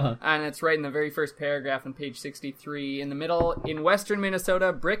collection. And it's right in the very first paragraph on page 63. In the middle, in western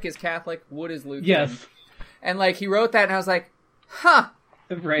Minnesota, brick is Catholic, wood is Lutheran. Yes. And, like, he wrote that, and I was like, huh.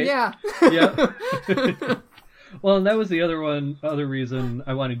 Right. Yeah. Yeah. Well, and that was the other reason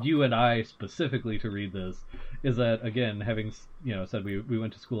I wanted you and I specifically to read this, is that, again, having, said we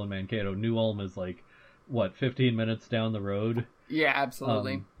went to school in Mankato, New Ulm is, like, 15 minutes down the road? Yeah,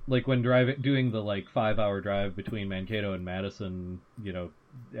 absolutely. Like when doing the 5-hour drive between Mankato and Madison,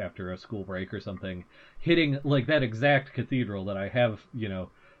 after a school break or something, hitting that exact cathedral that I have,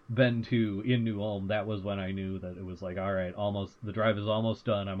 been to in New Ulm, that was when I knew that it was all right, the drive is almost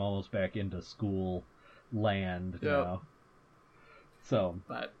done. I'm almost back into school land now. So,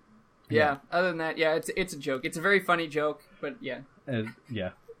 but yeah, other than that, yeah, it's a joke. It's a very funny joke, but yeah.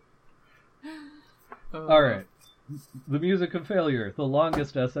 Yeah. All right. The Music of Failure, the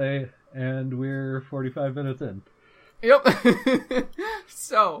longest essay, and we're 45 minutes in. Yep.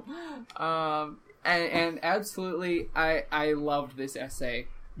 So, and absolutely, I loved this essay.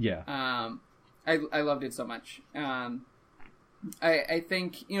 Yeah. I loved it so much. I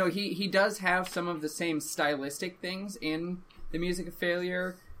think, he does have some of the same stylistic things in The Music of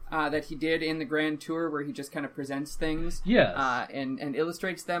Failure that he did in the Grand Tour, where he just kind of presents things, yes, and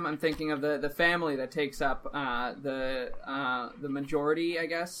illustrates them. I'm thinking of the family that takes up the majority, I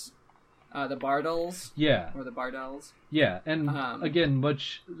guess, the Bardells, or the Bardells, and again,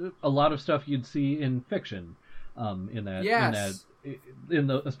 a lot of stuff you'd see in fiction,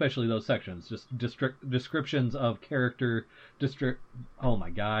 especially those sections, just descriptions of character, oh my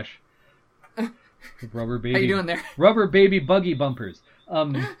gosh. Rubber baby. How you doing there? Rubber baby buggy bumpers.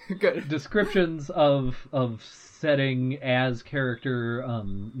 Good. Descriptions of setting as character,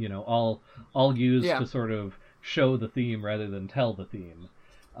 all used to sort of show the theme rather than tell the theme.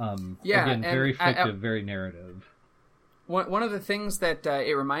 Again, very fictive, very narrative. One of the things that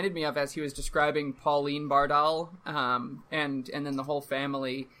it reminded me of as he was describing Pauline Bardal, and then the whole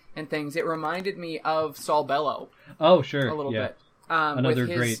family and things, it reminded me of Saul Bellow. Oh, sure. A little bit. Another with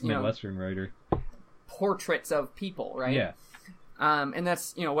his, great Midwestern writer. Portraits of people, right? Yeah. And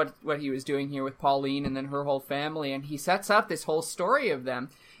that's, what he was doing here with Pauline and then her whole family. And he sets up this whole story of them.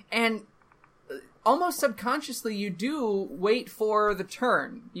 And almost subconsciously, you do wait for the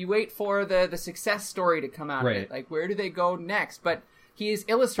turn. You wait for the success story to come out of it. Like, where do they go next? But he is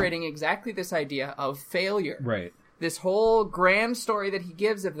illustrating exactly this idea of failure. Right. This whole grand story that he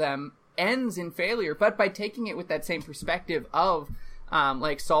gives of them ends in failure, but by taking it with that same perspective of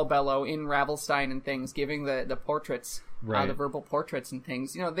like Saul Bellow in Ravelstein and things, giving the portraits, the verbal portraits and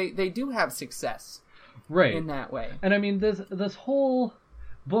things, they do have success, in that way. And I mean, this whole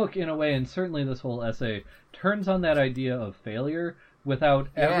book, in a way, and certainly this whole essay, turns on that idea of failure without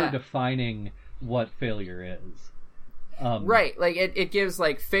ever defining what failure is. Right, like it gives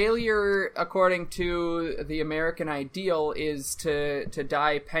failure according to the American ideal is to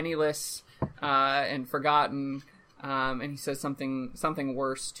die penniless and forgotten. And he says something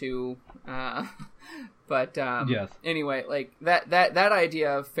worse too. But yes. Anyway, that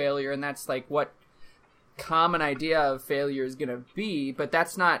idea of failure, and that's what common idea of failure is going to be, but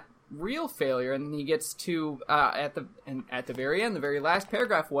that's not real failure. And he gets to at the very end, the very last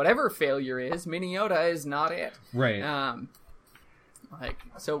paragraph, whatever failure is, Minneota is not it. Right.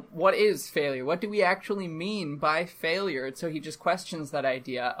 So what is failure? What do we actually mean by failure? And so he just questions that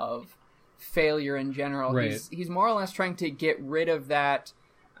idea of failure in general. Right. He's more or less trying to get rid of that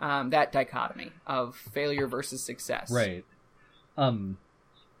that dichotomy of failure versus success. Right.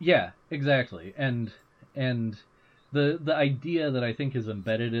 Yeah, exactly. And the idea that I think is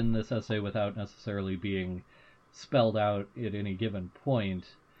embedded in this essay without necessarily being spelled out at any given point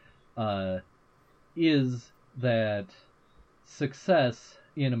is that success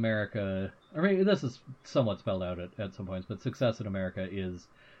in America, I mean, this is somewhat spelled out at some points, but success in America is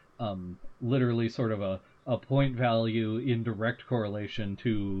literally sort of a point value in direct correlation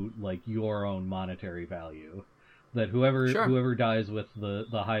to your own monetary value. That whoever dies with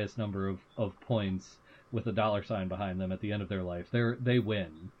the highest number of points with a dollar sign behind them at the end of their life, they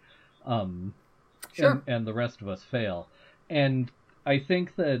win. Sure. And the rest of us fail. And I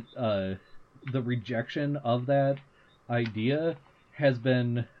think that the rejection of that idea has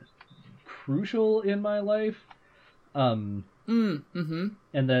been crucial in my life. And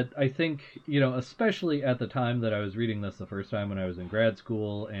that I think, especially at the time that I was reading this the first time when I was in grad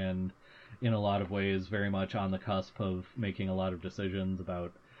school, and in a lot of ways very much on the cusp of making a lot of decisions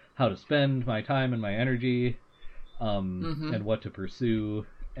about how to spend my time and my energy, and what to pursue,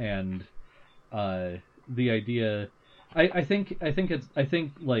 and the idea. I think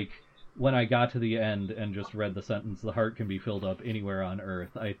like when I got to the end and just read the sentence, "The heart can be filled up anywhere on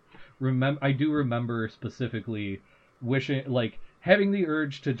earth." I do remember specifically wishing, like, having the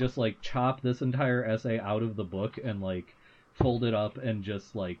urge to just like chop this entire essay out of the book and like fold it up and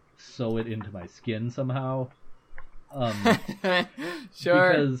just like sew it into my skin somehow. Sure.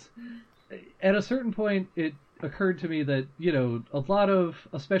 Because at a certain point, it occurred to me that, you know, a lot of,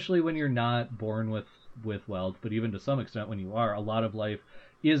 especially when you're not born with wealth, but even to some extent when you are, a lot of life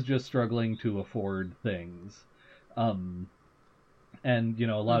is just struggling to afford things. And, you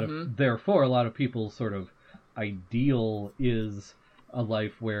know, a lot of, therefore, a lot of people's sort of ideal is a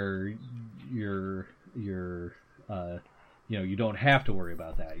life where you're you know, you don't have to worry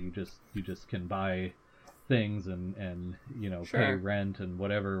about that. You just can buy things and you know, sure, pay rent and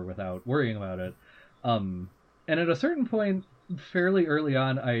whatever without worrying about it. And at a certain point, fairly early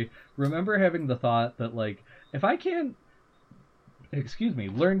on, I remember having the thought that, like, if I can't,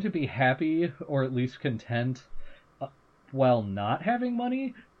 learn to be happy or at least content while not having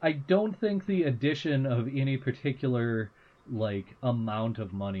money, I don't think the addition of any particular, like, amount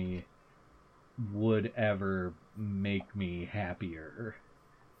of money would ever make me happier.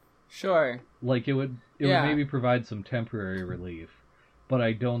 Sure. Like, it would maybe provide some temporary relief, but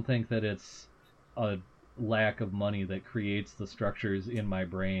I don't think that it's a lack of money that creates the structures in my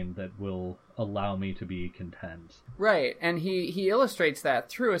brain that will allow me to be content. Right, and he illustrates that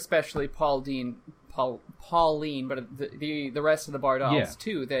through especially Pauline, but the rest of the Bardolphs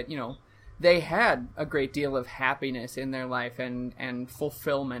too. That, you know, they had a great deal of happiness in their life and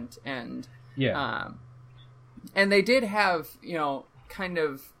fulfillment and and they did have, you know, kind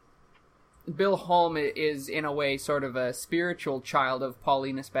of. Bill Holm is in a way sort of a spiritual child of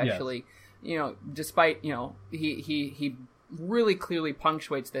Pauline, especially. Yes. You know, despite, you know, he really clearly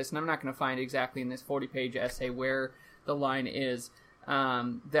punctuates this, and I'm not going to find exactly in this 40-page essay where the line is,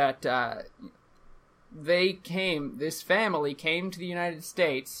 that this family came to the United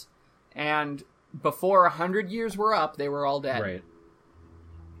States, and before 100 years were up, they were all dead. Right.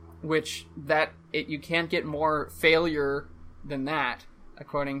 Which, you can't get more failure than that,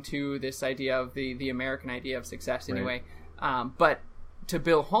 according to this idea of the American idea of success anyway. Right. But to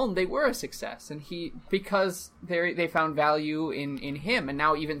Bill Holm, they were a success, and because they found value in him, and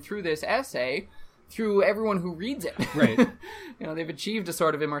now even through this essay, through everyone who reads it, right? You know, they've achieved a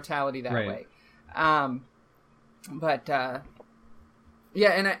sort of immortality that way. Yeah,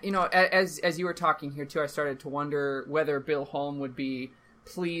 and you know, as you were talking here too, I started to wonder whether Bill Holm would be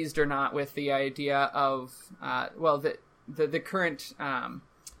pleased or not with the idea of the current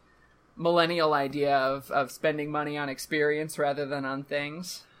millennial idea of spending money on experience rather than on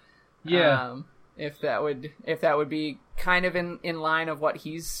things. Yeah. If that would be kind of in line of what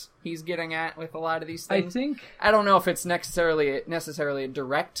he's getting at with a lot of these things. I don't know if it's necessarily a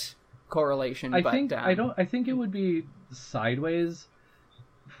direct correlation. I think it would be sideways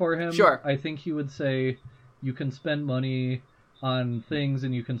for him. Sure. I think he would say you can spend money on things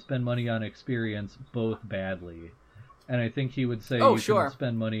and you can spend money on experience both badly. And I think he would say can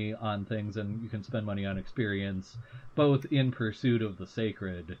spend money on things and you can spend money on experience, both in pursuit of the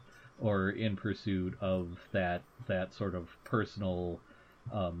sacred or in pursuit of that sort of personal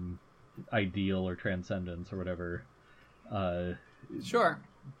ideal or transcendence or whatever. Sure.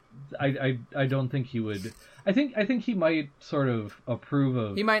 I don't think he would. I think he might sort of approve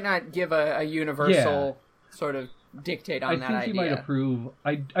of. He might not give a universal sort of dictate on that idea. I think he might approve.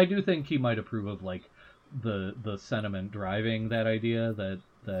 I do think he might approve of, like, the sentiment driving that idea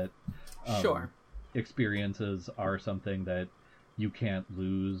that sure, experiences are something that you can't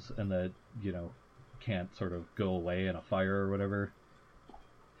lose and that, you know, can't sort of go away in a fire or whatever.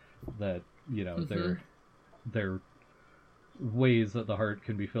 That, you know, they're ways that the heart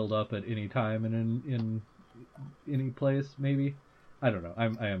can be filled up at any time and in any place, maybe. I don't know.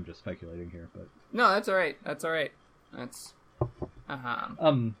 I am just speculating here, but no, that's all right. That's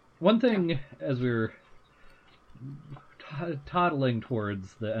one thing as we're toddling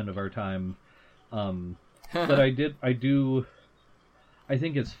towards the end of our time, that I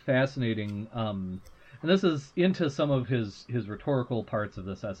think is fascinating, and this is into some of his rhetorical parts of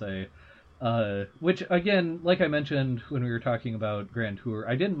this essay, which, again, like I mentioned when we were talking about Grand Tour,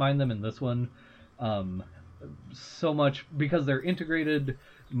 I didn't mind them in this one so much because they're integrated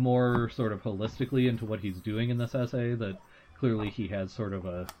more sort of holistically into what he's doing in this essay, that clearly he has sort of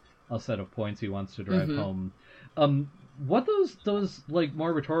a set of points he wants to drive home. What those like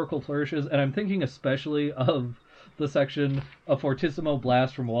more rhetorical flourishes, and I'm thinking especially of the section "A fortissimo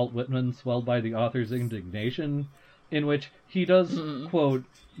blast from Walt Whitman swelled by the author's indignation," in which he does quote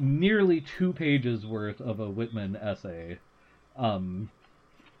nearly 2 pages worth of a Whitman essay, and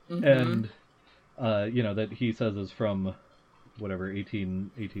that he says is from whatever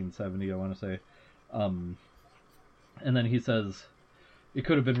 1870, I want to say, and then he says it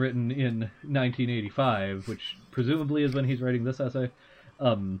could have been written in 1985, which presumably is when he's writing this essay.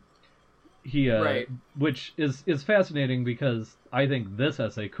 Right. Which is fascinating because I think this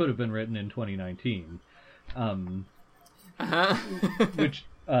essay could have been written in 2019.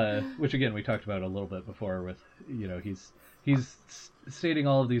 Which again we talked about a little bit before with, he's stating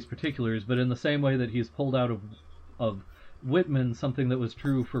all of these particulars, but in the same way that he's pulled out of Whitman something that was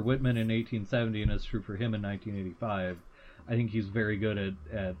true for Whitman in 1870 and is true for him in 1985. I think he's very good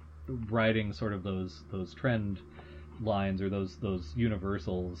at writing sort of those trend lines or those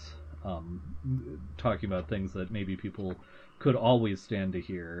universals, talking about things that maybe people could always stand to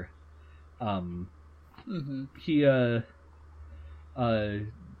hear. He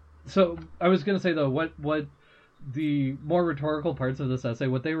so I was gonna say though, what the more rhetorical parts of this essay,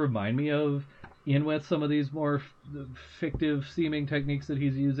 what they remind me of, in with some of these more fictive seeming techniques that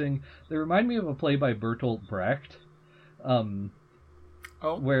he's using, they remind me of a play by Bertolt Brecht,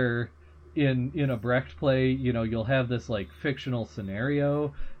 where in a Brecht play, you'll have this like fictional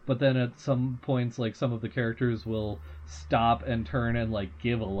scenario, but then at some points, like, some of the characters will stop and turn and like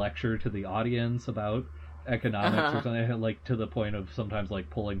give a lecture to the audience about economics or something, like to the point of sometimes like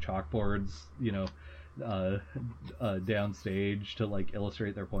pulling chalkboards, downstage to like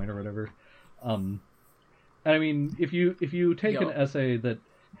illustrate their point or whatever. I mean, if you take an essay that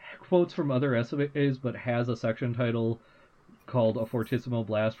quotes from other essays but has a section title called A Fortissimo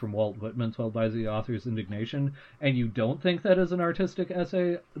Blast from Walt Whitman, swelled by the author's indignation, and you don't think that is an artistic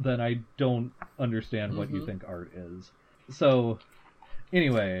essay, then I don't understand what you think art is. So,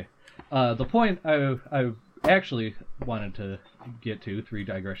 anyway, the point I actually wanted to get to 3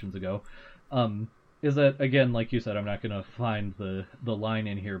 digressions ago, is that, again, like you said, I'm not going to find the line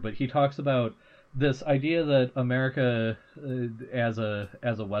in here, but he talks about this idea that America, as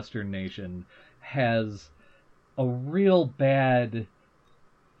a Western nation, has a real bad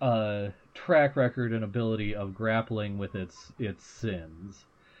track record and ability of grappling with its sins,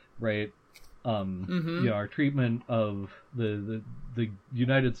 right? Our treatment of the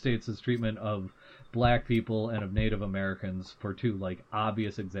United States' treatment of Black people and of Native Americans, for 2 like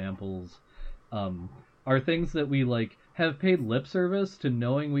obvious examples, are things that we like have paid lip service to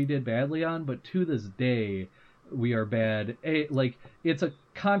knowing we did badly on, but to this day we are bad. It's a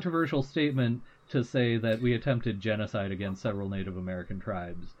controversial statement to say that we attempted genocide against several Native American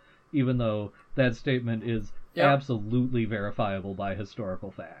tribes, even though that statement is absolutely verifiable by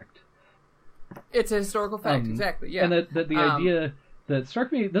historical fact. It's a historical fact, exactly, yeah. And that the idea that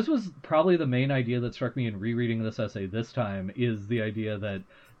struck me, this was probably the main idea that struck me in rereading this essay this time, is the idea that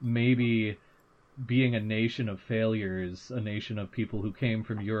maybe being a nation of failures, a nation of people who came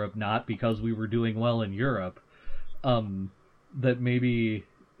from Europe not because we were doing well in Europe, that maybe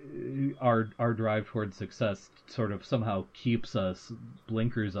our drive towards success sort of somehow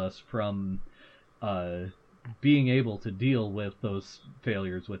blinkers us from being able to deal with those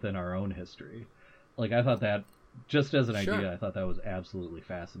failures within our own history. Like, I thought that, just as an idea, I thought that was absolutely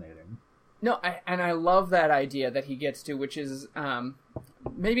fascinating. No, I love that idea that he gets to, which is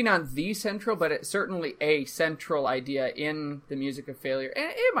maybe not the central, but it's certainly a central idea in The Music of Failure.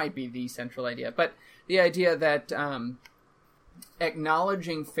 And it might be the central idea, but the idea that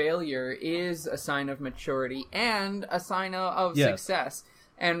acknowledging failure is a sign of maturity and a sign of success.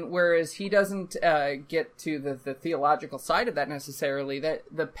 And whereas he doesn't get to the theological side of that necessarily, that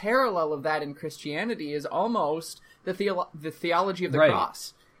the parallel of that in Christianity is almost the theology of the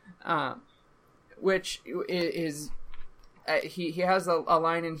cross, which is he has a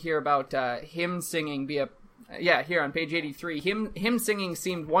line in here about hymn singing here on page 83. Hymn singing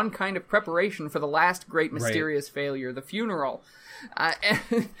seemed one kind of preparation for the last great mysterious failure, the funeral.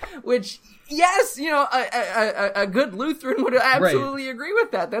 Which, yes, a good Lutheran would absolutely agree with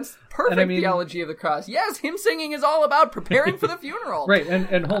that. That's perfect theology of the cross. Yes, hymn singing is all about preparing for the funeral. Right,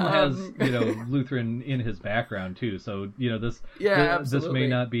 and Holm has, Lutheran in his background, too. So, this may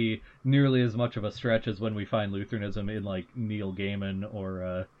not be nearly as much of a stretch as when we find Lutheranism in, like, Neil Gaiman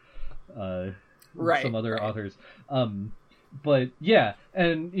or some other authors. But yeah,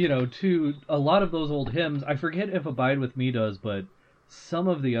 and to a lot of those old hymns, I forget if Abide With Me does, but some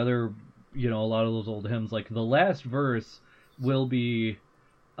of the other, a lot of those old hymns, like the last verse will be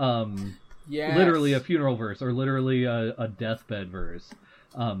literally a funeral verse or literally a deathbed verse.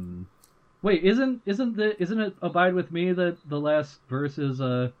 Wait, isn't it Abide With Me that the last verse is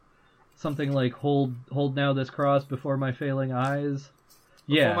something like hold now this cross before my failing eyes.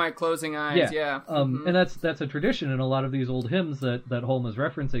 Before my closing eyes, yeah. And that's a tradition in a lot of these old hymns that Holm is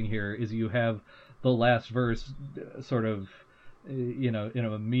referencing here, is you have the last verse sort of, in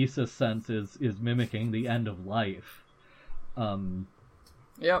a Mises sense, is mimicking the end of life.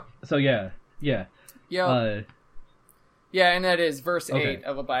 Yep. So yeah. Yep. Yeah, and that is verse 8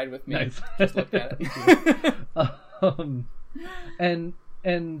 of Abide With Me. Nice. Just looked at it. And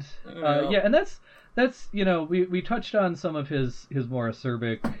that's we touched on some of his more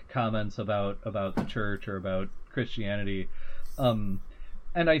acerbic comments about the church or about Christianity, and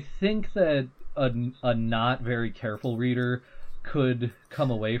I think that a not very careful reader could come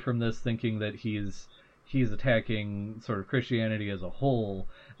away from this thinking that he's attacking sort of Christianity as a whole,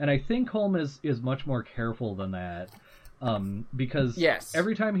 and I think Holm is much more careful than that, because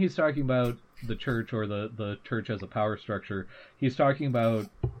every time he's talking about the church or the church as a power structure, he's talking about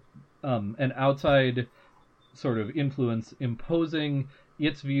an outside sort of influence imposing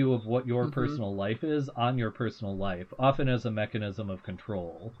its view of what your personal life is on your personal life, often as a mechanism of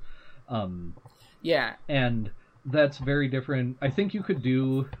control. And that's very different. I think you could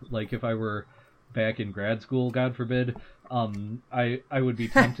do, like, if I were back in grad school, God forbid, I would be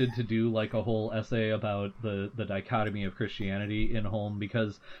tempted to do like a whole essay about the dichotomy of Christianity in Holm,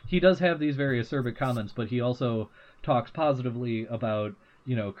 because he does have these very acerbic comments, but he also talks positively about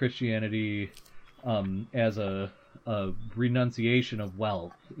Christianity as a renunciation of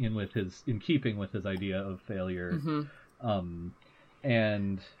wealth in keeping with his idea of failure.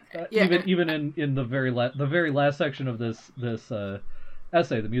 Even in the very last section of this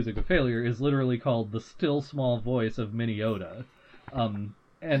essay, The Music of Failure, is literally called The Still Small Voice of Minneota.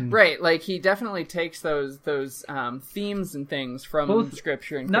 And right, like he definitely takes those themes and things from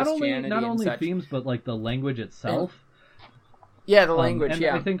Scripture and Christianity. Not only such. Themes, but like the language itself. Yeah, the language, and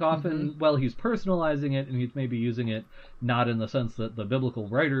I think often, he's personalizing it, and he's maybe using it not in the sense that the biblical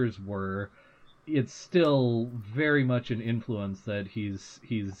writers were. It's still very much an influence that he's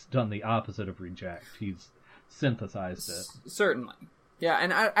done the opposite of reject. He's synthesized it. Certainly. Yeah,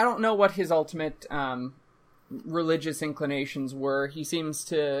 and I don't know what his ultimate religious inclinations were. He seems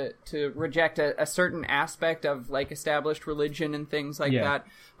to reject a certain aspect of like established religion and things like that.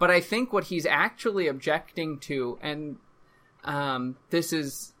 But I think what he's actually objecting to, and this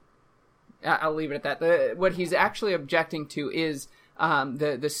is, I'll leave it at that. What he's actually objecting to is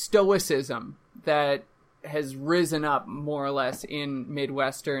the stoicism that has risen up more or less in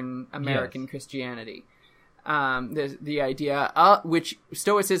Midwestern American Christianity. The idea, which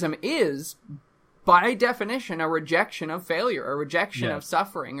Stoicism is, by definition, a rejection of failure, a rejection of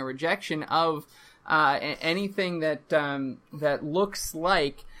suffering, a rejection of anything that looks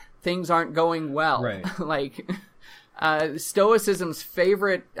like things aren't going well. Right. Like Stoicism's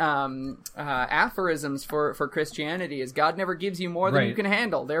favorite aphorisms for Christianity is God never gives you more than you can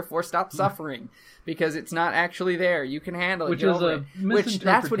handle, therefore stop suffering, because it's not actually there. You can handle it. Which is a misinterpretation,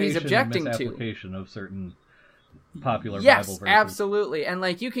 that's what he's objecting and to. Misapplication of certain popular Bible verses. Yes, absolutely. And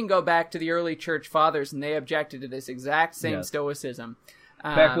like you can go back to the early church fathers, and they objected to this exact same Stoicism.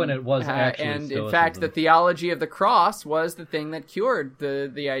 Back when it was actually and Stoicism. In fact, the theology of the cross was the thing that cured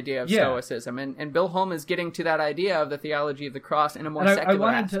the idea of Stoicism. And Bill Holm is getting to that idea of the theology of the cross in a more secular I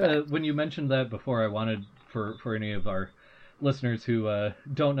wanted aspect. to, when you mentioned that before, I wanted for any of our listeners who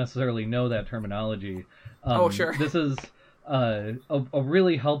don't necessarily know that terminology. Sure. This is a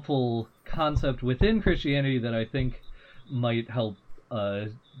really helpful concept within Christianity that I think might help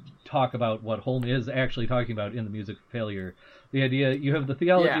talk about what Holm is actually talking about in The Music of Failure. The idea, you have the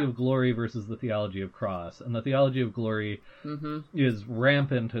theology of glory versus the theology of cross, and the theology of glory is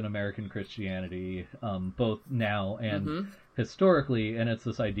rampant in American Christianity, both now and historically, and it's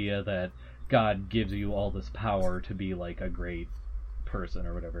this idea that God gives you all this power to be like a great person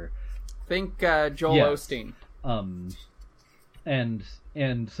or whatever. Think Joel Osteen. And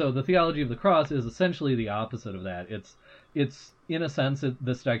so the theology of the cross is essentially the opposite of that. It's in a sense,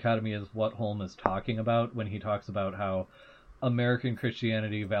 this dichotomy is what Holm is talking about when he talks about how American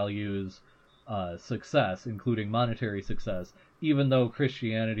Christianity values success, including monetary success, even though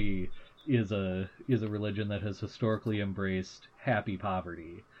Christianity is a religion that has historically embraced happy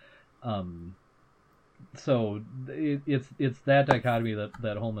poverty. So it's that dichotomy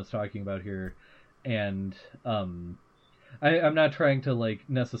that Holm is talking about here, and I'm not trying to like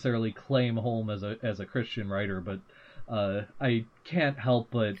necessarily claim Holm as a Christian writer, but I can't help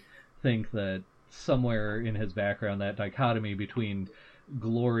but think that somewhere in his background, that dichotomy between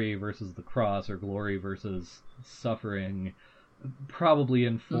glory versus the cross or glory versus suffering probably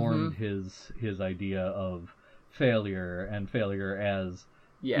informed his idea of failure, and failure as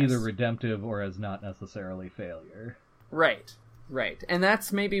Yes. either redemptive or as not necessarily failure. Right. And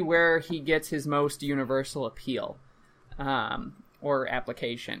that's maybe where he gets his most universal appeal, or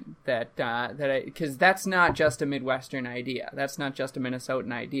application. Because that's not just a Midwestern idea. That's not just a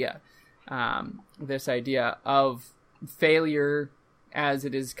Minnesotan idea. This idea of failure, as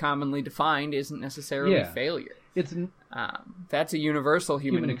it is commonly defined, isn't necessarily failure. It's that's a universal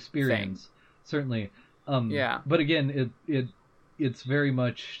human experience, thing. Certainly. Yeah. But again, it's very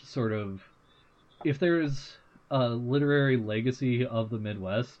much sort of, if there's a literary legacy of the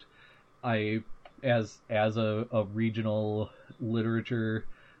Midwest, as a regional literature,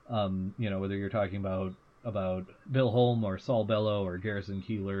 whether you're talking about Bill Holm or Saul Bellow or Garrison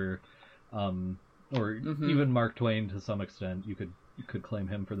Keillor, or even Mark Twain to some extent, you could claim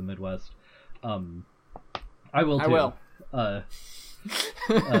him for the Midwest. I will too.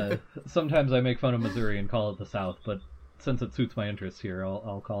 Sometimes I make fun of Missouri and call it the South, but since it suits my interests here,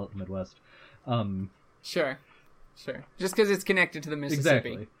 I'll call it the Midwest. Sure. Just because it's connected to the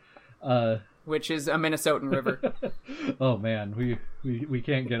Mississippi, exactly. Which is a Minnesotan river. Oh man, we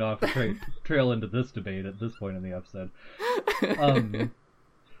can't get off the trail into this debate at this point in the episode.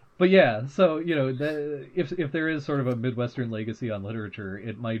 But yeah, so if there is sort of a Midwestern legacy on literature,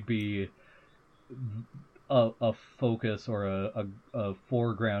 it might be a focus or a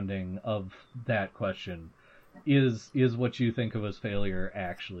foregrounding of that question. Is what you think of as failure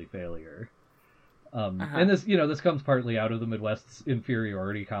actually failure? And this comes partly out of the Midwest's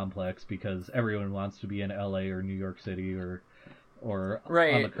inferiority complex, because everyone wants to be in LA or New York City or on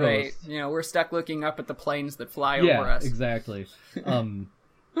the coast. Right. We're stuck looking up at the planes that fly over us. Yeah, exactly.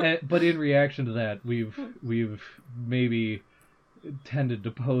 But in reaction to that, we've maybe tended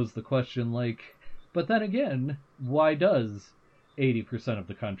to pose the question like, but then again, why does 80% of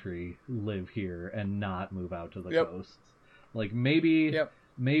the country live here and not move out to the coasts? Like maybe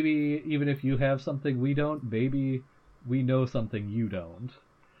even if you have something we don't, maybe we know something you don't.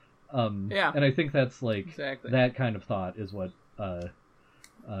 And I think that's like exactly. That kind of thought is what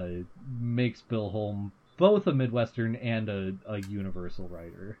makes Bill Holm both a Midwestern and a universal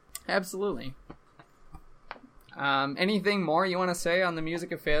writer. Absolutely. Anything more you want to say on the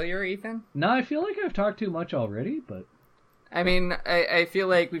music of failure, Ethan? No, I feel like I've talked too much already, but... I mean, I feel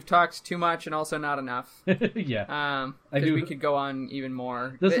like we've talked too much and also not enough. Yeah. Because we could go on even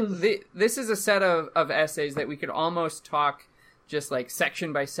more. This is a set of essays that we could almost talk just like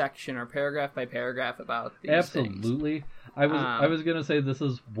section by section or paragraph by paragraph about these Absolutely. things. I was going to say this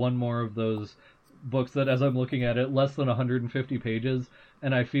is one more of those books that, as I'm looking at it, less than 150 pages,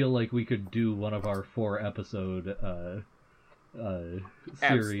 and I feel like we could do one of our 4-episode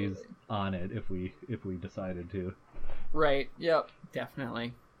series on it if we decided to. Right. Yep.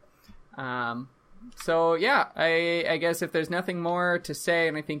 Definitely. So yeah, I guess if there's nothing more to say,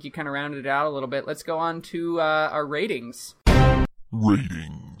 and I think you kind of rounded it out a little bit, let's go on to our ratings.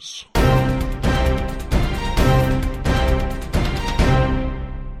 Ratings.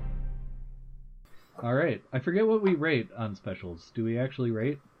 All right. I forget what we rate on specials. Do we actually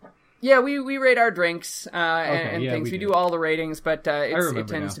rate? Yeah, we rate our drinks and yeah, things. We do all the ratings, but it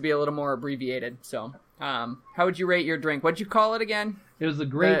tends now. to be a little more abbreviated. So, how would you rate your drink? What'd you call it again? It was the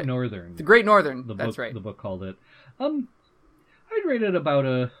Great Northern. The Great Northern. That's right. The book called it. I'd rate it about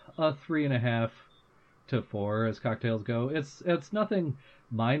a 3.5 to 4 as cocktails go. It's nothing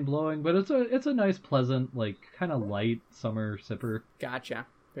mind blowing, but it's a nice, pleasant, like kind of light summer sipper. Gotcha.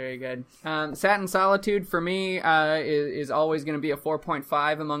 Very good. Satin Solitude for me is always going to be a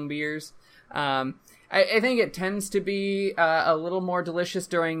 4.5 among beers. I think it tends to be a little more delicious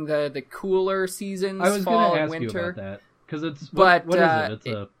during the cooler seasons, fall and winter. You about that because what is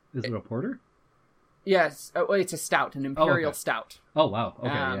it? Is it a porter? Yes, it's a stout, an imperial stout. Oh wow! Okay,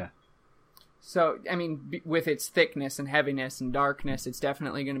 yeah. So, I mean, with its thickness and heaviness and darkness, it's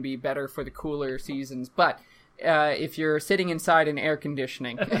definitely going to be better for the cooler seasons. But if you're sitting inside in air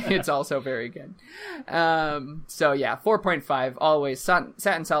conditioning, it's also very good. So, yeah, 4.5, always.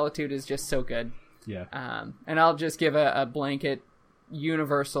 Satin Solitude is just so good. Yeah. And I'll just give a blanket,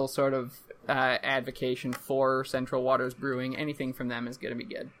 universal sort of advocation for Central Waters Brewing. Anything from them is going to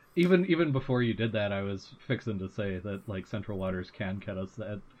be good. Even before you did that, I was fixing to say that, like, Central Waters can cut us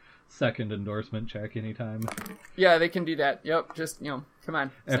that second endorsement check anytime. Yeah, they can do that. Yep, just, come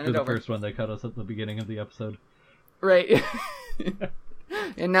on, send After it the over. first one, they cut us at the beginning of the episode. Right.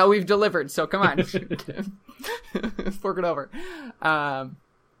 And now we've delivered, so come on. Fork it over. All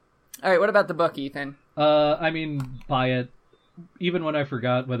right, what about the book, Ethan? I mean, buy it. Even when I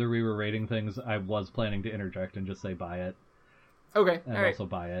forgot whether we were rating things, I was planning to interject and just say buy it. Okay, and all right. also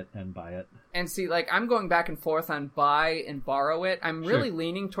buy it. And see, like, I'm going back and forth on buy and borrow it. I'm really Sure.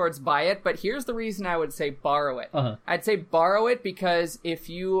 leaning towards buy it, but here's the reason I would say borrow it. Uh-huh. I'd say borrow it because if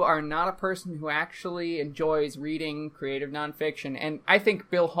you are not a person who actually enjoys reading creative nonfiction, and I think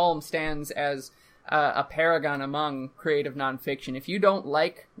Bill Holm stands as a paragon among creative nonfiction. If you don't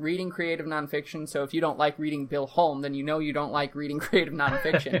like reading creative nonfiction, so if you don't like reading Bill Holm, then you know you don't like reading creative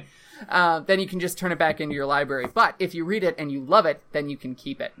nonfiction. Then you can just turn it back into your library. But if you read it and you love it, then you can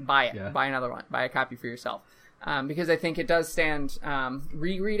keep it. Buy it. Yeah. Buy another one. Buy a copy for yourself. Because I think it does stand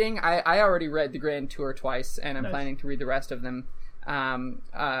rereading. I already read The Grand Tour twice, and I'm Nice. planning to read the rest of them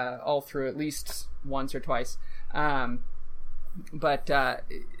all through at least once or twice. But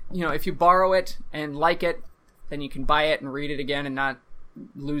if you borrow it and like it, then you can buy it and read it again and not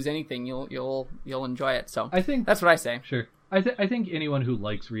lose anything. You'll enjoy it. So I think that's what I say. Sure. I think anyone who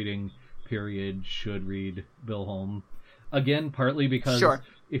likes reading, period, should read Bill Holm. Again, partly because Sure.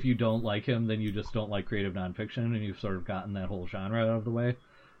 if you don't like him, then you just don't like creative nonfiction, and you've sort of gotten that whole genre out of the way.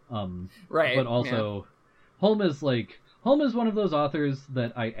 Right. But also, Holm is one of those authors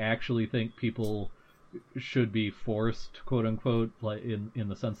that I actually think people should be forced, quote unquote, like in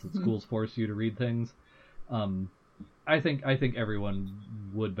the sense that schools force you to read things. I think everyone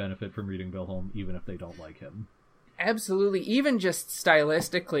would benefit from reading Bill Holm, even if they don't like him. Absolutely, even just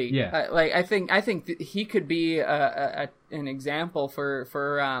stylistically. Yeah. I think that he could be an example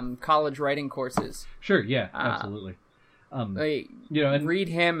for college writing courses. Sure. Yeah. Absolutely. Like, And read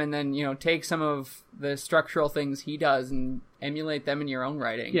him and then take some of the structural things he does and emulate them in your own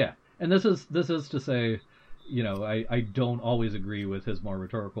writing. yeah. And this is to say, I don't always agree with his more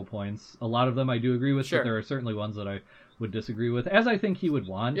rhetorical points. A lot of them I do agree with, Sure. but there are certainly ones that I would disagree with, as I think he would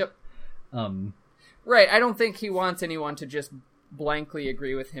want. Yep. Um, Right. I don't think he wants anyone to just blankly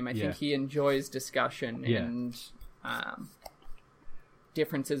agree with him. I Yeah. think he enjoys discussion Yeah. and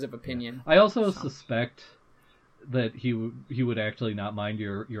differences of opinion. I also suspect that he would actually not mind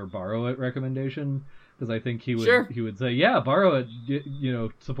your borrow it recommendation, because I think he would Sure. he would say, yeah, borrow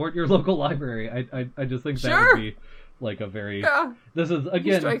it, support your local library. I just think that Sure. would be like a very Yeah. this is He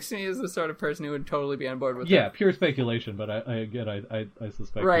again strikes me as the sort of person who would totally be on board with yeah, it. pure speculation, but I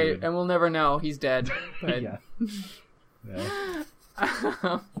suspect he Right, would, and we'll never know. He's dead. But yeah.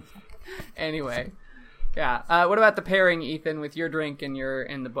 anyway. Yeah. What about the pairing, Ethan, with your drink and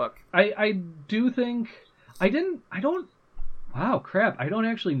in the book? I do think I don't wow, crap, I don't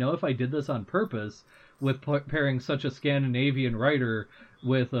actually know if I did this on purpose with pairing such a Scandinavian writer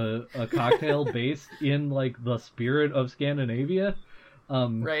with a cocktail based in like the spirit of Scandinavia.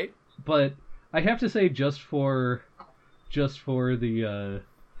 Right. But I have to say, just for the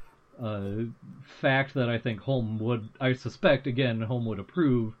fact that I think I suspect again Holm would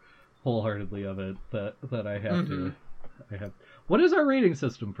approve wholeheartedly of it, that I have to. What is our rating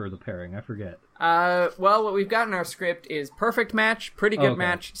system for the pairing? I forget. Well, what we've got in our script is perfect match, pretty good Okay.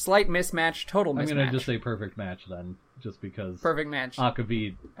 match, slight mismatch, total mismatch. I'm gonna just say perfect match then, just because perfect match.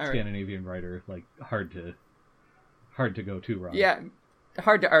 Akavit, All right. Scandinavian writer, like hard to go too wrong. Yeah,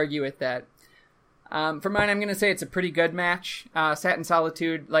 hard to argue with that. For mine, I'm going to say it's a pretty good match. Satin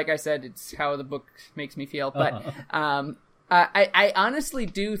Solitude, like I said, it's how the book makes me feel. But I honestly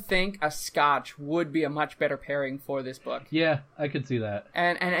do think a Scotch would be a much better pairing for this book. Yeah, I could see that.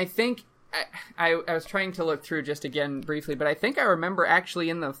 And I think I was trying to look through just again briefly, but I think I remember actually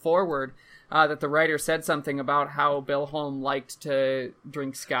in the foreword that the writer said something about how Bill Holm liked to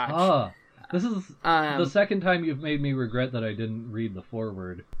drink Scotch. This is the second time you've made me regret that I didn't read the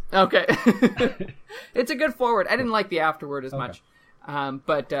foreword. Okay. It's a good forward. I didn't like the afterword as much,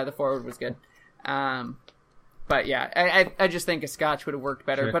 but the forward was good. But yeah, I just think a Scotch would have worked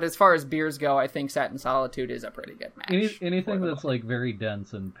better. Sure. But as far as beers go, I think Satin Solitude is a pretty good match. Anything for the that's book. like very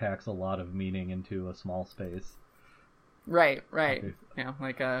dense and packs a lot of meaning into a small space. Right. Okay.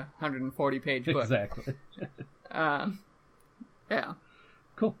 Like a 140-page book. Exactly. Yeah.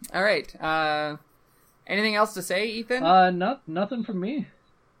 Cool. All right. Anything else to say, Ethan? Nothing from me.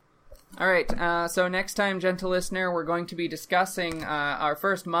 All right. So next time, gentle listener, we're going to be discussing our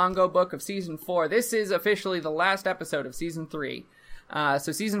first Mongo book of Season 4. This is officially the last episode of Season 3.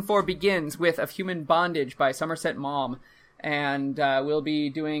 So Season 4 begins with Of Human Bondage by Somerset Maugham. And we'll be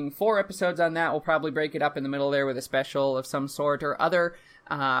doing 4 episodes on that. We'll probably break it up in the middle there with a special of some sort or other.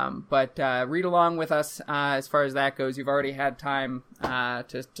 But read along with us as far as that goes. You've already had time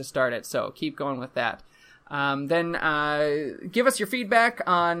to start it, so keep going with that. Then give us your feedback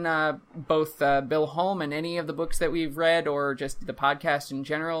on both Bill Holm and any of the books that we've read, or just the podcast in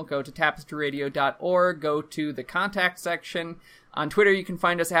general. Go to tapestryradio.org. Go to the contact section. On Twitter, you can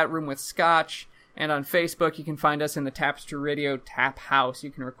find us at Room with Scotch. And on Facebook, you can find us in the Tapestry Radio Tap House. You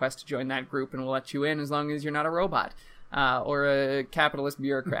can request to join that group, and we'll let you in as long as you're not a robot or a capitalist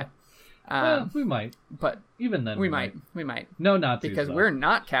bureaucrat. Well, we might. But even then, we might. No Nazis, because though. we're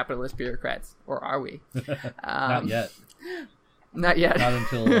not capitalist bureaucrats, or are we? Not yet. Not yet. Not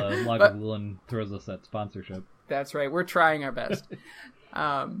until Lagavulin throws us that sponsorship. That's right. We're trying our best.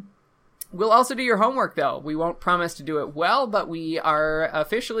 We'll also do your homework, though. We won't promise to do it well, but we are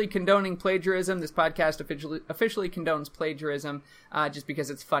officially condoning plagiarism. This podcast officially condones plagiarism just because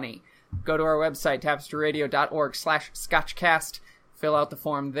it's funny. Go to our website, tapestryradio.org/scotchcast. Fill out the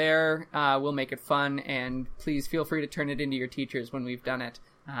form there. We'll make it fun, and please feel free to turn it into your teachers when we've done it.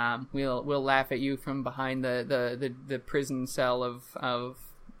 We'll laugh at you from behind the prison cell of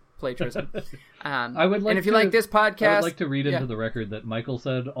plagiarism. I would like and if you like this podcast, I would like to read into the record that Michael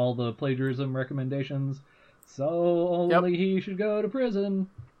said all the plagiarism recommendations, so only he should go to prison.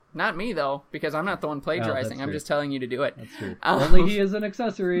 Not me, though, because I'm not the one plagiarizing. I'm just telling you to do it. That's true. Only he is an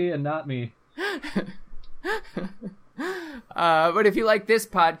accessory and not me. But if you like this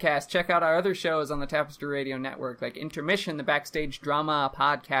podcast, check out our other shows on the Tapestry Radio Network, like Intermission, the Backstage Drama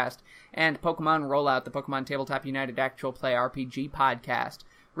podcast, and Pokemon Rollout, the Pokemon Tabletop United Actual Play RPG podcast.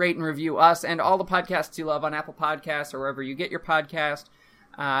 Rate and review us and all the podcasts you love on Apple Podcasts or wherever you get your podcast,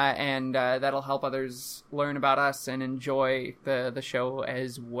 and that'll help others learn about us and enjoy the show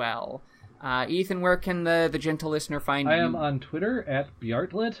as well. Ethan, where can the gentle listener find you? I am on Twitter at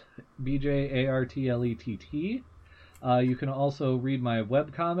Bjartlet, BJARTLETT. You can also read my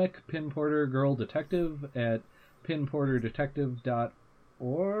webcomic, Pin Porter Girl Detective, at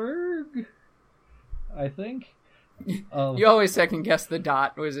pinporterdetective.org, I think. You always second guess the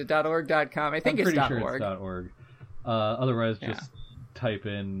dot. Was it .org.com? I think it's pretty sure .org. It's .org. Otherwise, just type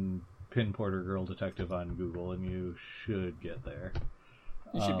in Pin Porter Girl Detective on Google, and you should get there.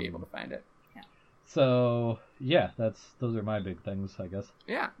 You should be able to find it. Yeah. So, yeah, those are my big things, I guess.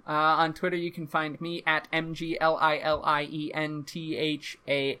 Yeah. On Twitter, you can find me at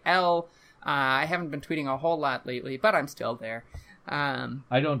MGLILIENTHAL. I haven't been tweeting a whole lot lately, but I'm still there.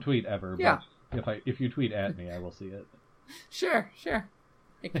 I don't tweet ever, yeah. but if you tweet at me, I will see it. Sure.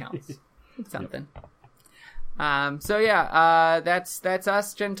 It counts. It's something. That's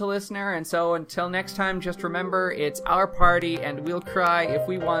us, gentle listener. And so until next time, just remember, it's our party, and we'll cry if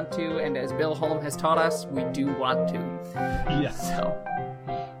we want to. And as Bill Holm has taught us, we do want to. Yeah. So,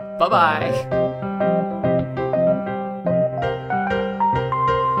 bye-bye.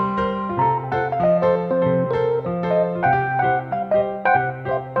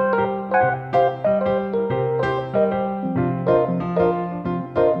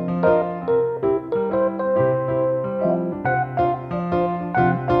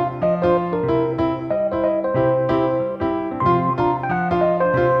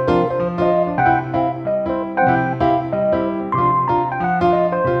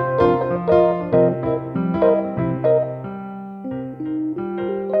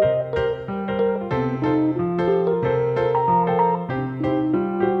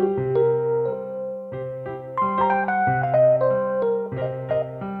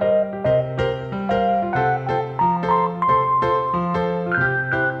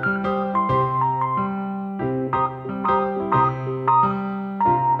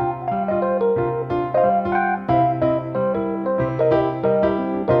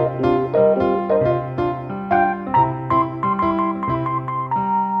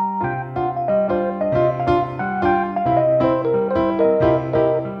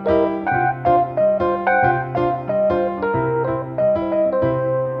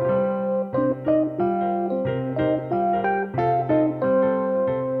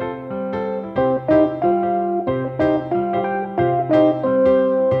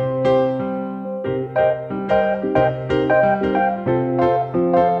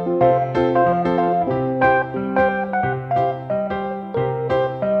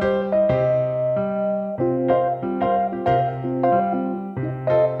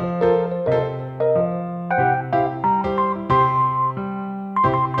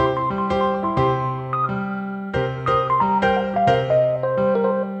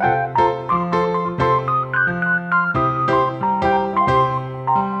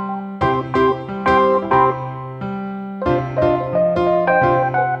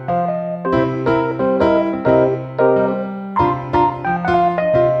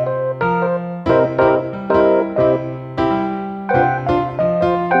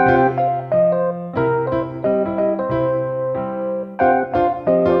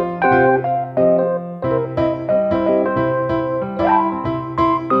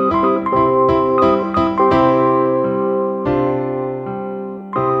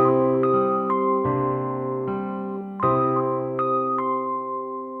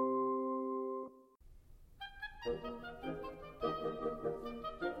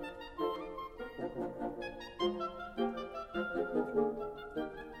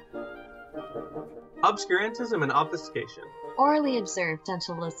 obscurantism and obfuscation. Orally observed,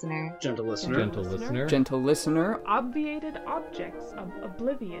 gentle listener. Gentle listener. Gentle listener. Gentle listener, Obviated objects of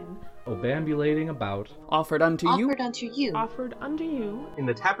oblivion, Obambulating about. offered unto you Offered unto you. offered unto you In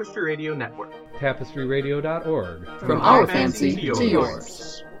the Tapestry Radio Network. Tapestryradio.org. from our fancy to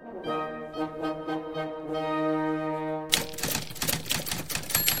yours.